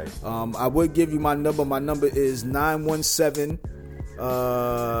theignorantknowitalls@gmail.com. Right. I would give you my number. My number is 917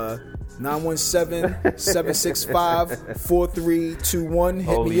 765-4321.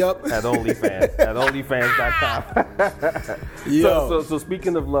 Hit me up. At OnlyFans. At OnlyFans.com. So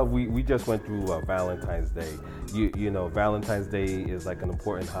speaking of love, we just went through Valentine's Day. Valentine's Day is like an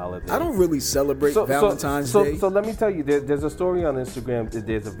important holiday. I don't really celebrate Valentine's Day. So let me tell you, there's a story on Instagram.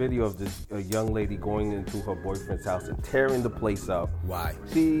 There's a video of a young lady going into her boyfriend's house and tearing the place up. Why?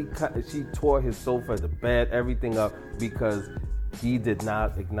 She tore his sofa, the bed, everything up because he did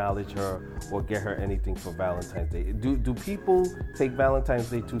not acknowledge her or get her anything for Valentine's Day. Do people take Valentine's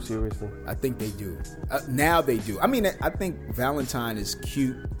Day too seriously? I think they do. Now they do. I mean, I think Valentine is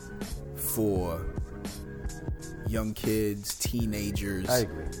cute for young kids, teenagers. I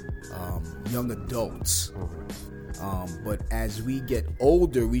agree. Young adults. Mm-hmm. But as we get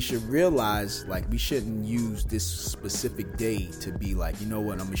older, we should realize we shouldn't use this specific day to be like, you know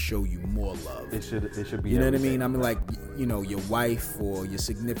what, I'm gonna show you more love. It should be. You know what I mean? I mean, your wife or your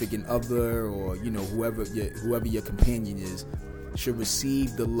significant other or whoever your companion is should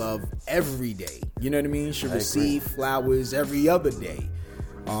receive the love every day. You know what I mean? Should receive flowers every other day.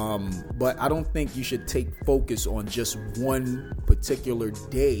 But I don't think you should take focus on just one particular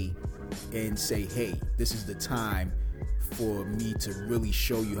day and say, hey, this is the time for me to really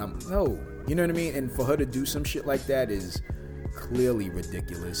show you how. No, you know what I mean. And for her to do some shit like that is clearly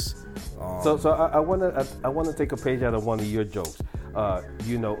ridiculous. So I want to take a page out of one of your jokes.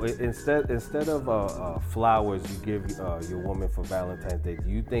 Instead of flowers you give your woman for Valentine's Day, do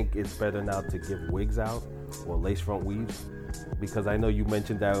you think it's better now to give wigs out or lace front weaves? Because I know you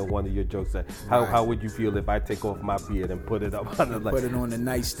mentioned that in one of your jokes. That how would you feel if I take off my beard and put it up on the put it on the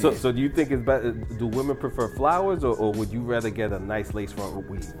nightstand? So do you think it's better? Do women prefer flowers or would you rather get a nice lace front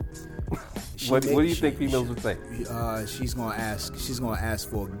weave? What do you think females would say? She's gonna ask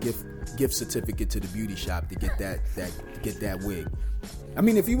for a gift certificate to the beauty shop to get that wig. I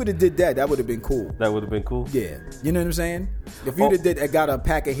mean, if you would have did that would have been cool. That would have been cool. Yeah, you know what I'm saying. If you would have got a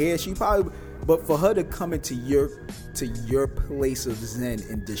pack of hair, she probably. But for her to come into your place of zen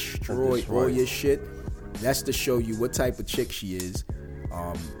and destroy all your shit, that's to show you what type of chick she is.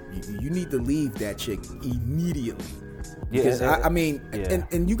 You need to leave that chick immediately. Because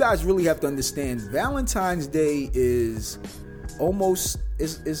and you guys really have to understand, Valentine's Day is almost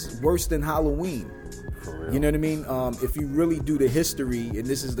is worse than Halloween. For real. You know what I mean? If you really do the history, and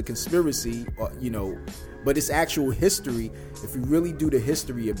this is the conspiracy, but it's actual history. If you really do the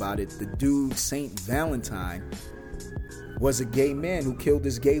history about it, the dude Saint Valentine was a gay man who killed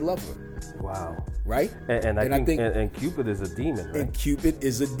his gay lover. Wow. Right? And I think Cupid is a demon. Right? And Cupid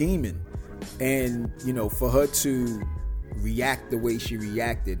is a demon. And for her to react the way she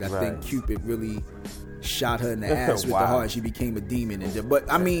reacted, I think Cupid really shot her in the ass with the heart. She became a demon.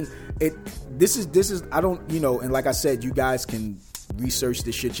 But I mean, this is I don't, and like I said, you guys can research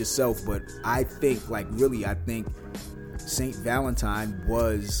this shit yourself, but I think Saint Valentine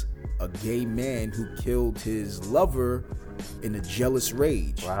was a gay man who killed his lover in a jealous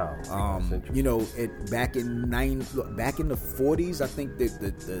rage. Wow. Back in the 40s, I think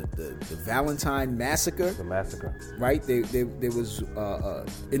the Valentine massacre. The massacre. Right? There was an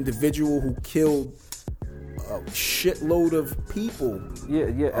individual who killed a shitload of people.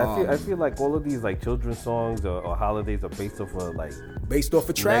 Yeah. I feel like all of these like children's songs or holidays are based off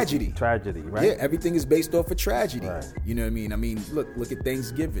of tragedy. Tragedy, right? Yeah, everything is based off of tragedy. Right. You know what I mean? I mean, look at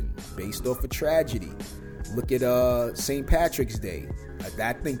Thanksgiving, based off of tragedy. Look at St. Patrick's Day.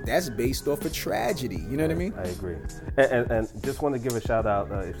 I think that's based off of tragedy. You know what I mean? I agree. And just want to give a shout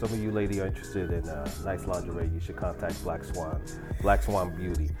out. If some of you ladies are interested in nice lingerie, you should contact Black Swan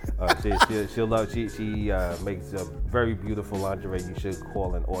Beauty. She'll love. She makes a very beautiful lingerie. You should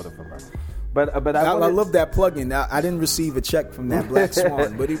call and order from her. But I love that plug-in. Now, I didn't receive a check from that Black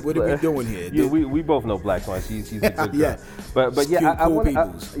Swan. What are we doing here? Yeah, we both know Black Swan. She's a good girl. Yeah. But yeah, cool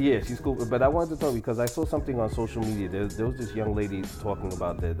she's cool. But I wanted to tell you because I saw something on social media. There was this young lady talking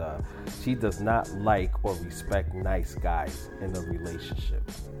about that she does not like or respect nice guys in a relationship.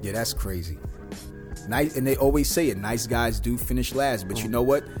 Yeah, that's crazy. Nice, and they always say it. Nice guys do finish last, but you know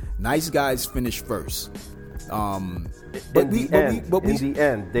what? Nice guys finish first. In the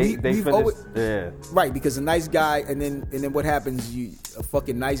end, they finish. Right, because a nice guy, and then what happens? A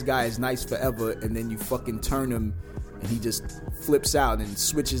fucking nice guy is nice forever, and then you fucking turn him, and he just flips out and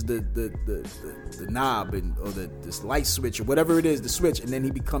switches the knob or this light switch or whatever it is, the switch, and then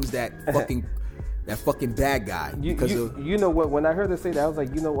he becomes that fucking bad guy. You know what? When I heard her say that, I was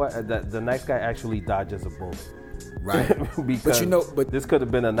like, you know what? The nice guy actually dodges a bullet. Right, because but this could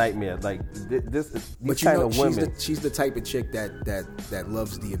have been a nightmare. Like these kind of women. She's the type of chick that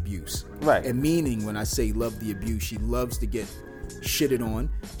loves the abuse. Right, and meaning when I say love the abuse, she loves to get shitted on.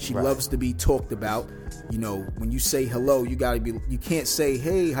 She loves to be talked about. When you say hello, you can't say,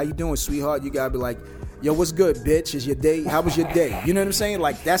 hey, how you doing, sweetheart? You gotta be like, yo, what's good, bitch? Is your day? How was your day? You know what I'm saying?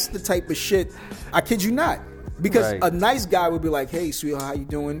 Like that's the type of shit. I kid you not, because a nice guy would be like, hey, sweetheart, how you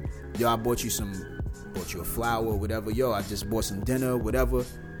doing? Yo, I bought you a flower or whatever. Yo, I just bought some dinner, whatever.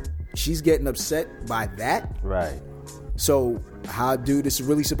 She's getting upset by that. Right. So how dude is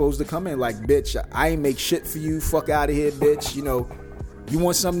really supposed to come in like, bitch, I ain't make shit for you. Fuck out of here, bitch. You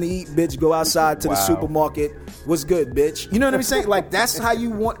want something to eat, bitch? Go outside to the supermarket. What's good, bitch? You know what I'm saying? Like that's how you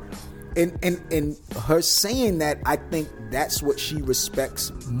want. And her saying that, I think that's what she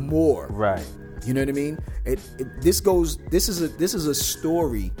respects more. Right. You know what I mean? This is a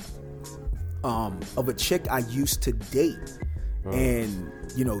story of a chick I used to date. And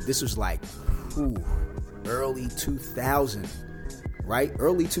this was like early 2000, right?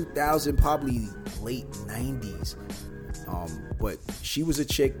 Early 2000, probably late 90s. But she was a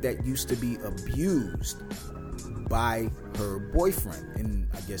chick that used to be abused by her boyfriend. And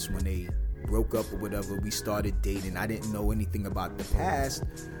I guess when they broke up or whatever, we started dating. I didn't know anything about the past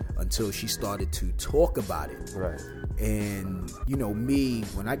until she started to talk about it. Right. And me,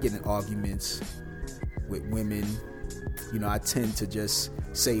 when I get in arguments with women, I tend to just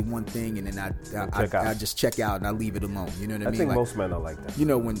say one thing and then I just check out and I leave it alone. You know what I mean? I think most men are like that.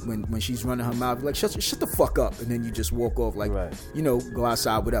 When she's running her mouth, like shut the fuck up, and then you just walk off, like go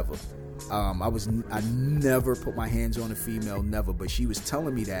outside, whatever. I never put my hands on a female, never. But she was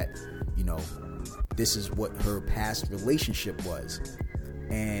telling me that, this is what her past relationship was.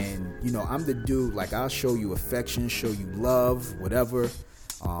 And, I'm the dude, like, I'll show you affection, show you love, whatever.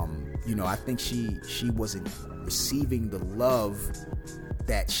 I think she wasn't receiving the love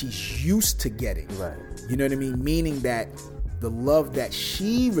that she's used to getting. Right. You know what I mean? Meaning that the love that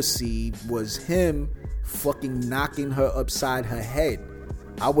she received was him fucking knocking her upside her head.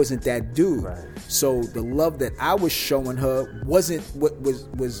 I wasn't that dude. Right. So the love that I was showing her wasn't what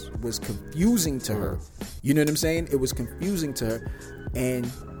was confusing to her. You know what I'm saying? It was confusing to her.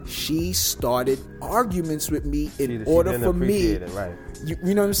 And she started arguments with me in order for me. Right. You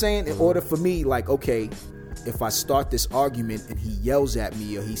know what I'm saying? In order for me, like, okay, if I start this argument and he yells at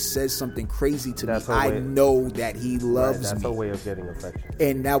me or he says something crazy to me, I know that he loves me. That's her way of getting affection.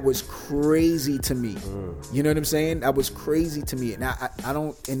 And that was crazy to me. You know what I'm saying? That was crazy to me. And I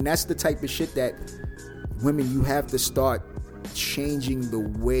don't, and that's the type of shit that women, you have to start changing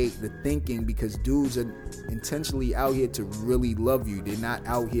the thinking, because dudes are intentionally out here to really love you. They're not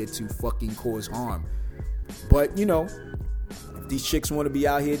out here to fucking cause harm. But, if these chicks want to be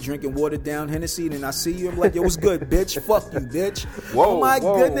out here drinking watered down Hennessy, then I see you, I'm like, yo, what's good, bitch? Fuck you, bitch. Whoa, oh my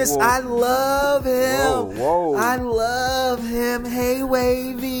goodness, whoa. I love him. Whoa. I love him. Hey,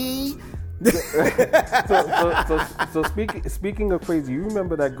 Wavy. So speaking of crazy, you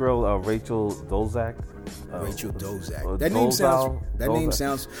remember that girl Rachel Dolezal? Rachel Dolezal. That name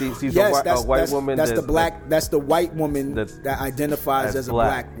sounds. She's yes, a white woman. That's the white woman that identifies as a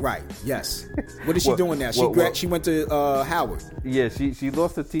black. Right. Yes. What is she doing now? She went to Howard. Yeah. She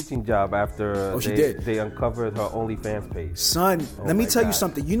lost a teaching job after they uncovered her OnlyFans page. Son, let me tell you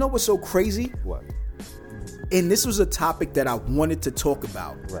something. You know what's so crazy? What? And this was a topic that I wanted to talk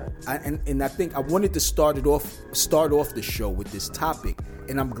about. Right. And I think I wanted to start off the show with this topic.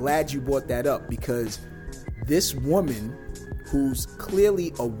 And I'm glad you brought that up, because this woman, who's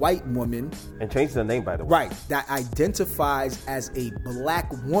clearly a white woman, and changed the name, by the way, right, that identifies as a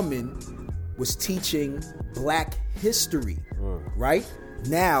black woman, was teaching black history. Right?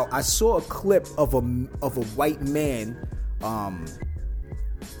 Now, I saw a clip of a white man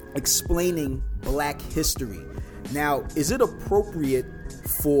explaining black history. Now, is it appropriate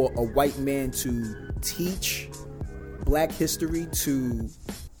for a white man to teach black history to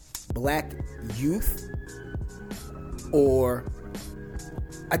black youth? Or,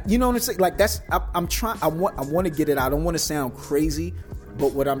 you know what I'm saying? Like, that's, I'm trying, I want to get it out. I don't want to sound crazy,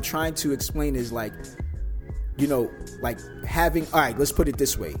 but what I'm trying to explain is, like, like having, all right, let's put it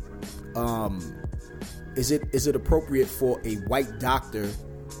this way. Is it appropriate for a white doctor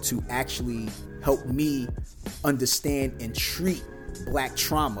to actually help me understand and treat black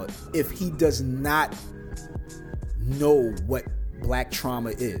trauma if he does not know what black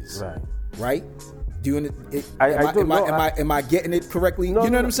trauma is? Right? Am I getting it correctly? No,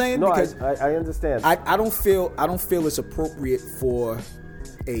 you know what I'm saying? No, because I understand. I don't feel it's appropriate for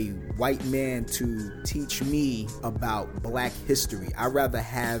a white man to teach me about black history. I'd rather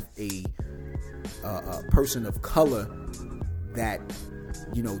have a person of color that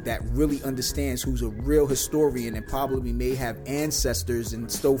that really understands, who's a real historian and probably may have ancestors and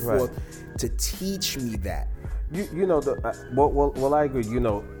so forth, to teach me that. Well, I agree.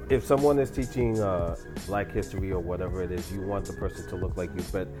 If someone is teaching black history or whatever it is, you want the person to look like you.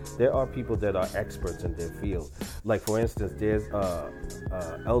 But there are people that are experts in their field. Like, for instance, there's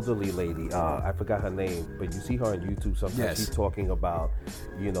elderly lady. I forgot her name, but you see her on YouTube sometimes. Yes. She's talking about,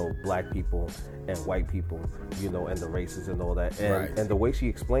 black people and white people, and the races and all that. And the way she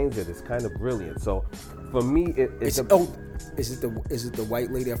explains it is kind of brilliant. So, for me, is it the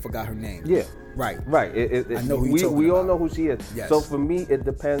white lady? I forgot her name. Yeah. Right. I know who we all know who she is. Yes. So for me, it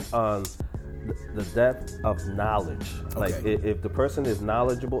depends on the depth of knowledge. Like, if the person is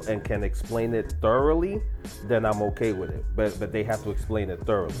knowledgeable and can explain it thoroughly, then I'm okay with it. But they have to explain it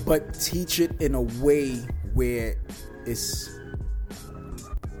thoroughly. But teach it in a way where it's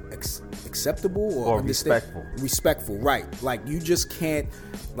acceptable or respectful. Respectful, right? Like, you just can't,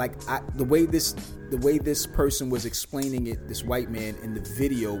 like, the way this person was explaining it, this white man in the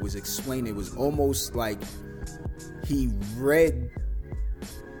video was explaining it, was almost like he read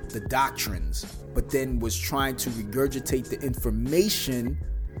the doctrines, but then was trying to regurgitate the information,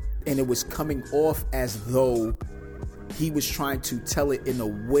 and it was coming off as though he was trying to tell it in a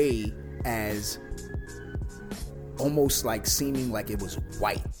way as almost like seeming like it was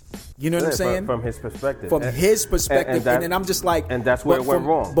white. You know what I'm saying? From his perspective. From his perspective. And then I'm just like... And that's where it went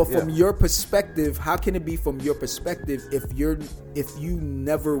wrong. But from your perspective, how can it be from your perspective if you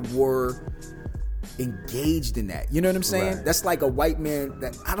never were engaged in that? You know what I'm saying? Right. That's like a white man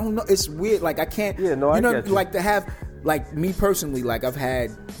that... I don't know. It's weird. Like, I can't... Yeah, no, I get you. Like, to have... Like, me personally, like, I've had...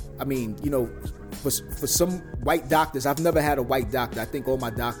 I mean, you know, for some white doctors, I've never had a white doctor. I think all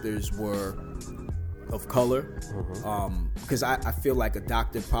my doctors were... of color, because I feel like a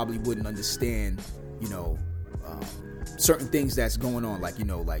doctor probably wouldn't understand, you know, certain things that's going on, like, you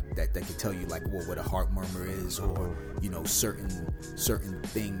know, like that could tell you like what a heart murmur is, or you know, certain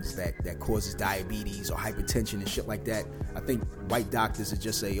things that causes diabetes or hypertension and shit like that. I think white doctors would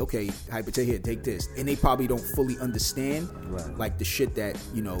just say, okay, hypertension, here, take this, and they probably don't fully understand like the shit that,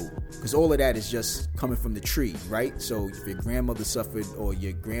 you know, because all of that is just coming from the tree, right? So if your grandmother suffered or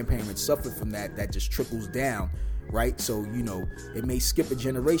your grandparents suffered from that just trickles down, right? So, you know, it may skip a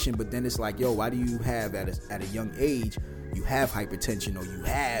generation, but then it's like, yo, why do you have at a young age, you have hypertension, or you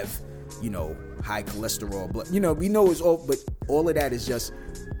have, you know, high cholesterol, blood, you know, we know it's all, but all of that is just,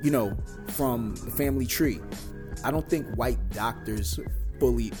 you know, from the family tree. I don't think white doctors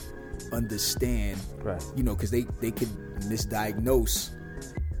fully understand, you know, because they could misdiagnose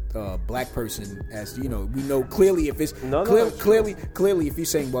black person as, you know, we know clearly if it's clearly if you're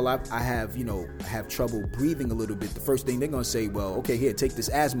saying, well, I have, you know, have trouble breathing a little bit, the first thing they're gonna say, well, okay, here, take this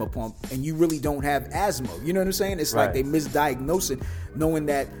asthma pump, and you really don't have asthma. You know what I'm saying? It's like they misdiagnose it, knowing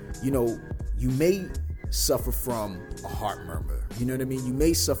that, you know, you may suffer from a heart murmur. You know what I mean? You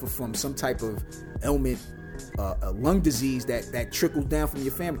may suffer from some type of ailment, a lung disease that trickles down from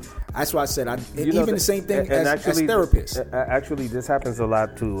your family. That's why I said, the same thing as therapists. Actually, this happens a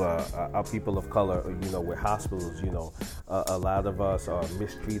lot to our people of color, you know, with hospitals. You know, a lot of us are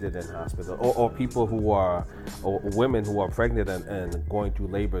mistreated in hospital, or people who are, or women who are pregnant and going through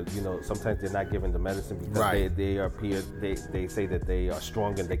labor. You know, sometimes they're not given the medicine because they say that they are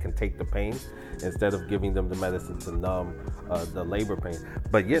strong and they can take the pain, instead of giving them the medicine to numb the labor pain.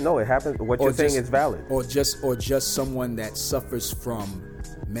 But yeah, no, it happens. What you're saying is valid. Or just someone that suffers from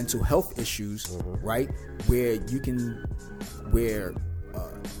mental health issues, right? Where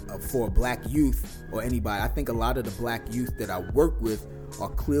for a black youth or anybody, I think a lot of the black youth that I work with are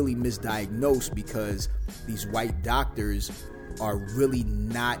clearly misdiagnosed because these white doctors are really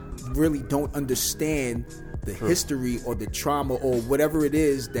don't understand the history or the trauma or whatever it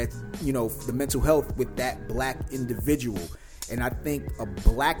is that, you know, the mental health with that black individual. And I think a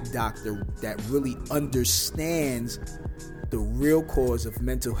black doctor that really understands the real cause of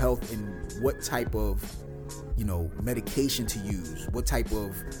mental health and what type of, you know, medication to use, what type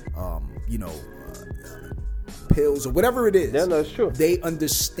of, you know, pills or whatever it is. Yeah, no, it's true. They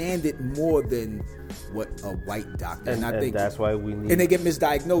understand it more than what a white doctor. And I think that's why we need. And they get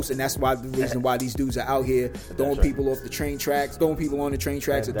misdiagnosed, and that's why the reason why these dudes are out here throwing people off the train tracks, throwing people on the train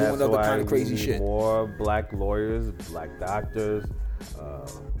tracks, and doing other kind of crazy shit. More black lawyers, black doctors.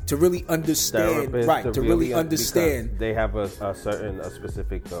 To really understand, right? To really understand, they have a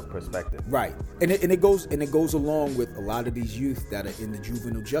specific perspective, right? And it goes along with a lot of these youth that are in the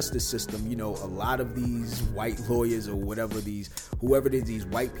juvenile justice system. You know, a lot of these white lawyers or whoever it is, these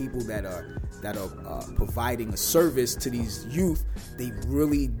white people that are providing a service to these youth, they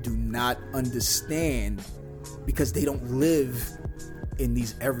really do not understand because they don't live in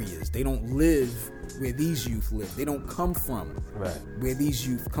these areas. They don't live where these youth live. They don't come from where these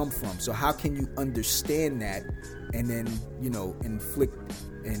youth come from. So how can you understand that and then, you know, inflict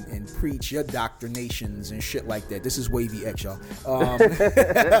and preach your doctrinations and shit like that? This is Wavy X, y'all.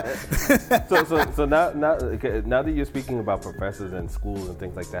 So now that you're speaking about professors and schools and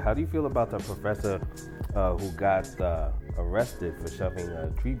things like that, how do you feel about the professor who got arrested for shoving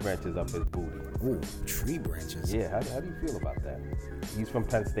tree branches up his booty? Ooh, tree branches. Yeah, how do you feel about that? He's from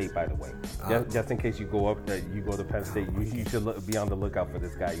Penn State, by the way. Just in case you go to Penn State, you should be on the lookout for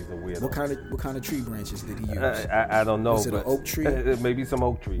this guy. He's a weirdo. What kind of tree branches did he use? I don't know. Was it an oak tree? Maybe some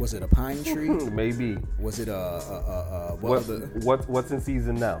oak tree. Was it a pine tree? Maybe. Was it what's in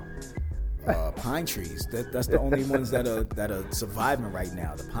season now? Pine trees. That's the only ones that are surviving right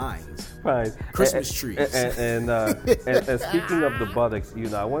now. The pines. Christmas trees. And speaking of the buttocks, you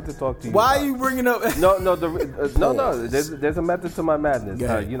know, I want to talk to you. Why are you bringing up? No. There's a method to my madness.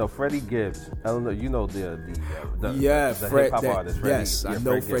 You know, Freddie Gibbs. I don't know. You know the hip hop artist. Yes, I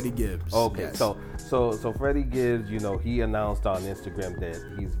know Freddie Gibbs. Okay, yes. So Freddie Gibbs, you know, he announced on Instagram that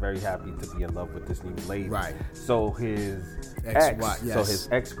he's very happy to be in love with this new lady. Right. So his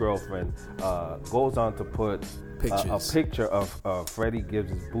ex-girlfriend goes on to put a picture of Freddie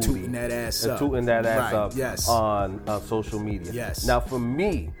Gibbs' booty, tooting that ass up, on social media. Yes. Now, for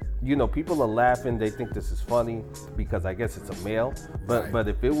me, people are laughing. They think this is funny because I guess it's a male. But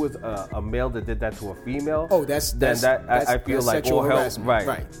if it was a male that did that to a female, I feel like all hell,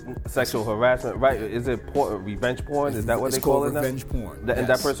 right? Sexual harassment, right? Is it revenge porn? Is that what they call it now? Revenge porn. And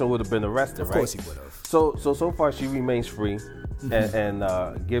that person would have been arrested, right? Of course he would have. So far she remains free,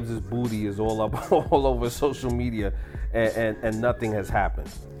 and Gibbs' booty is all over social media, and nothing has happened.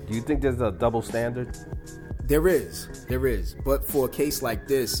 Do you think there's a double standard? There is. But for a case like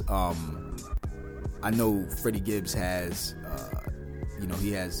this, I know Freddie Gibbs has,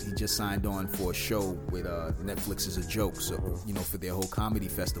 he just signed on for a show with Netflix as a joke, so for their whole comedy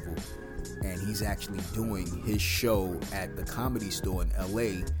festival, and he's actually doing his show at the Comedy Store in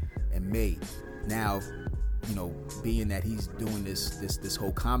L.A. in May. Now, being that he's doing this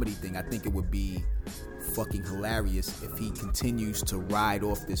whole comedy thing, I think it would be fucking hilarious if he continues to ride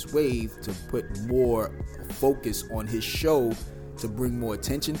off this wave to put more focus on his show to bring more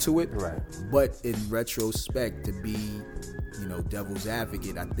attention to it. Right. But in retrospect, to be, devil's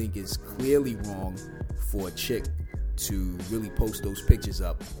advocate, I think it's clearly wrong for a chick to really post those pictures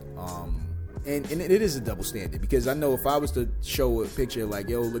up. And it is a double standard, because I know if I was to show a picture like,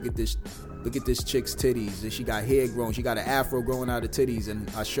 yo, look at this chick's titties, she got hair growing, she got an afro growing out of titties, and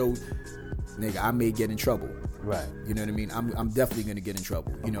I showed, nigga, I may get in trouble. Right. You know what I mean? I'm definitely gonna get in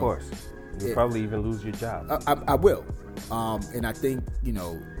trouble. Of course. You'll probably even lose your job. I will. And I think,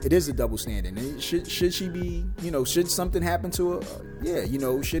 it is a double standard. And should she be, should something happen to her?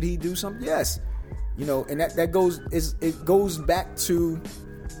 Yeah. Should he do something? Yes. And that goes back to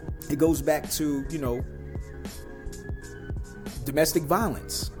domestic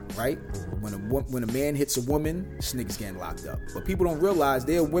violence, right? When a man hits a woman, this nigga's getting locked up. But people don't realize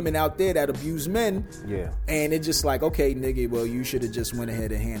there are women out there that abuse men. Yeah. And it's just like, okay, nigga, well, you should have just went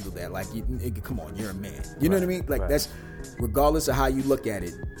ahead and handled that. Like, nigga, come on, you're a man. You know what I mean? Like, that's, regardless of how you look at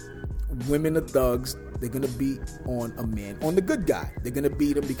it, women are thugs. They're going to beat on a man, on the good guy. They're going to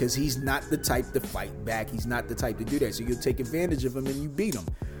beat him because he's not the type to fight back. He's not the type to do that. So you'll take advantage of him and you beat him.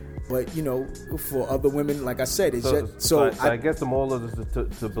 But, for other women, like I said, it's so I guess the moral of this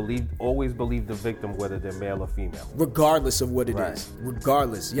is to always believe the victim, whether they're male or female. Regardless of what it is.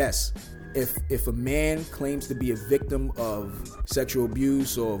 Regardless, yes. If a man claims to be a victim of sexual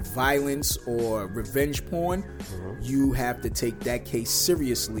abuse or violence or revenge porn, you have to take that case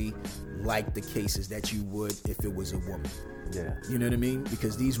seriously, like the cases that you would if it was a woman. Yeah. You know what I mean?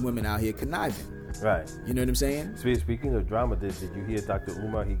 Because these women out here conniving. Right. You know what I'm saying? Speaking of drama, did you hear Dr.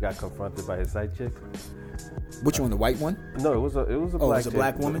 Umar? He got confronted by his side chick. Which one? The white one? No, it was a black chick,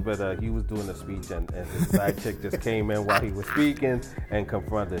 black woman. But he was doing a speech, and his side chick just came in while he was speaking and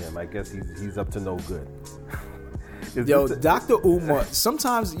confronted him. I guess he's up to no good. Yo, Dr. Umar,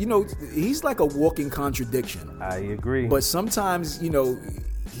 sometimes, he's like a walking contradiction. I agree. But sometimes,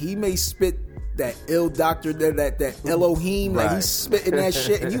 he may spit that ill doctor, that Elohim, like he's spitting that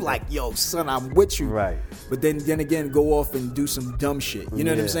shit, and you like, yo, son, I'm with you. Right. But then again, go off and do some dumb shit. You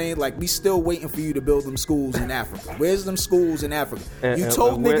know what I'm saying? Like, we still waiting for you to build them schools in Africa. Where's them schools in Africa? You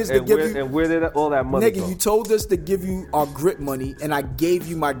told niggas to give you... And where did all that money go? You told us to give you our grip money, and I gave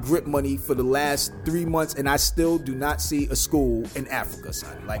you my grip money for the last 3 months, and I still do not see a school in Africa,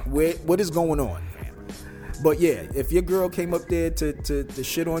 son. Like, what is going on? But yeah, if your girl came up there to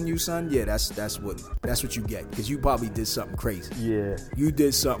shit on you, son, yeah, that's what you get, because you probably did something crazy. Yeah, you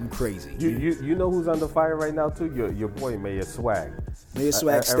did something crazy. You know who's under fire right now too? Your boy Mayor Swag. Mayor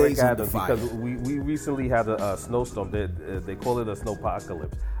Swag stays under fire because we recently had a snowstorm. They call it a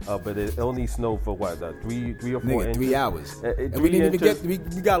snowpocalypse, but it only snowed for what 3 or 4 inches. 3 hours. And we didn't even get. We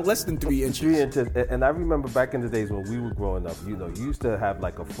got less than 3 inches. 3 inches. And I remember back in the days when we were growing up, you used to have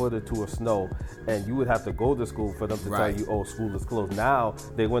like a foot or two of snow, and you would have to go to school for them to tell you, oh, school is closed. Now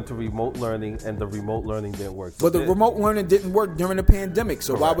they went to remote learning, and the remote learning didn't work. So but the remote learning didn't work during the pandemic,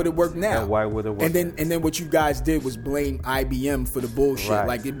 so why would it work now? And why would it work? And then what you guys did was blame IBM for the bullshit. Right.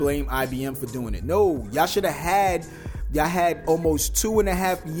 Like, they blame IBM for doing it. No, y'all should have had. Y'all had almost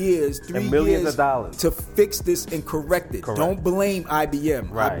 2.5 years, 3 and millions years of dollars to fix this and correct it. Don't blame IBM.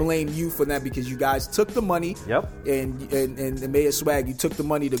 Right. I blame you for that, because you guys took the money. Yep. And the Mayor Swag, you took the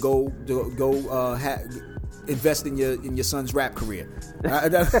money to go invest in your son's rap career.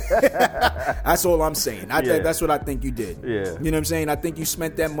 That's all I'm saying. That's what I think you did. Yeah. You know what I'm saying? I think you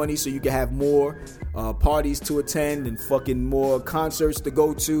spent that money so you could have more parties to attend and fucking more concerts to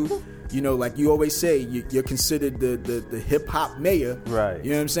go to. Like you always say, you're considered the hip hop mayor. Right.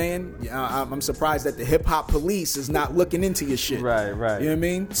 You know what I'm saying? I'm surprised that the hip hop police is not looking into your shit. Right. You know what I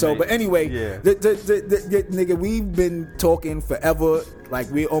mean? So, but anyway, yeah. the nigga, we've been talking forever. Like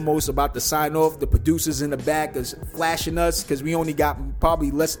we're almost about to sign off. The producers in the back is flashing us because we only got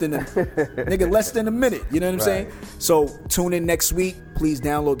probably less than a minute. You know what I'm saying? So tune in next week. Please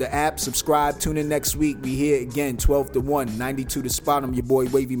download the app, subscribe. Tune in next week. We here again, 12 to 1, 92 to spot. I'm your boy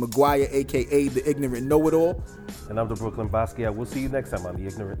Wavy McGuire, aka the Ignorant Know-It-All. And I'm the Brooklyn Basquiat. We'll see you next time on the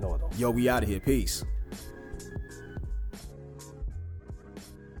Ignorant Know-It-All. Yo, we out of here. Peace.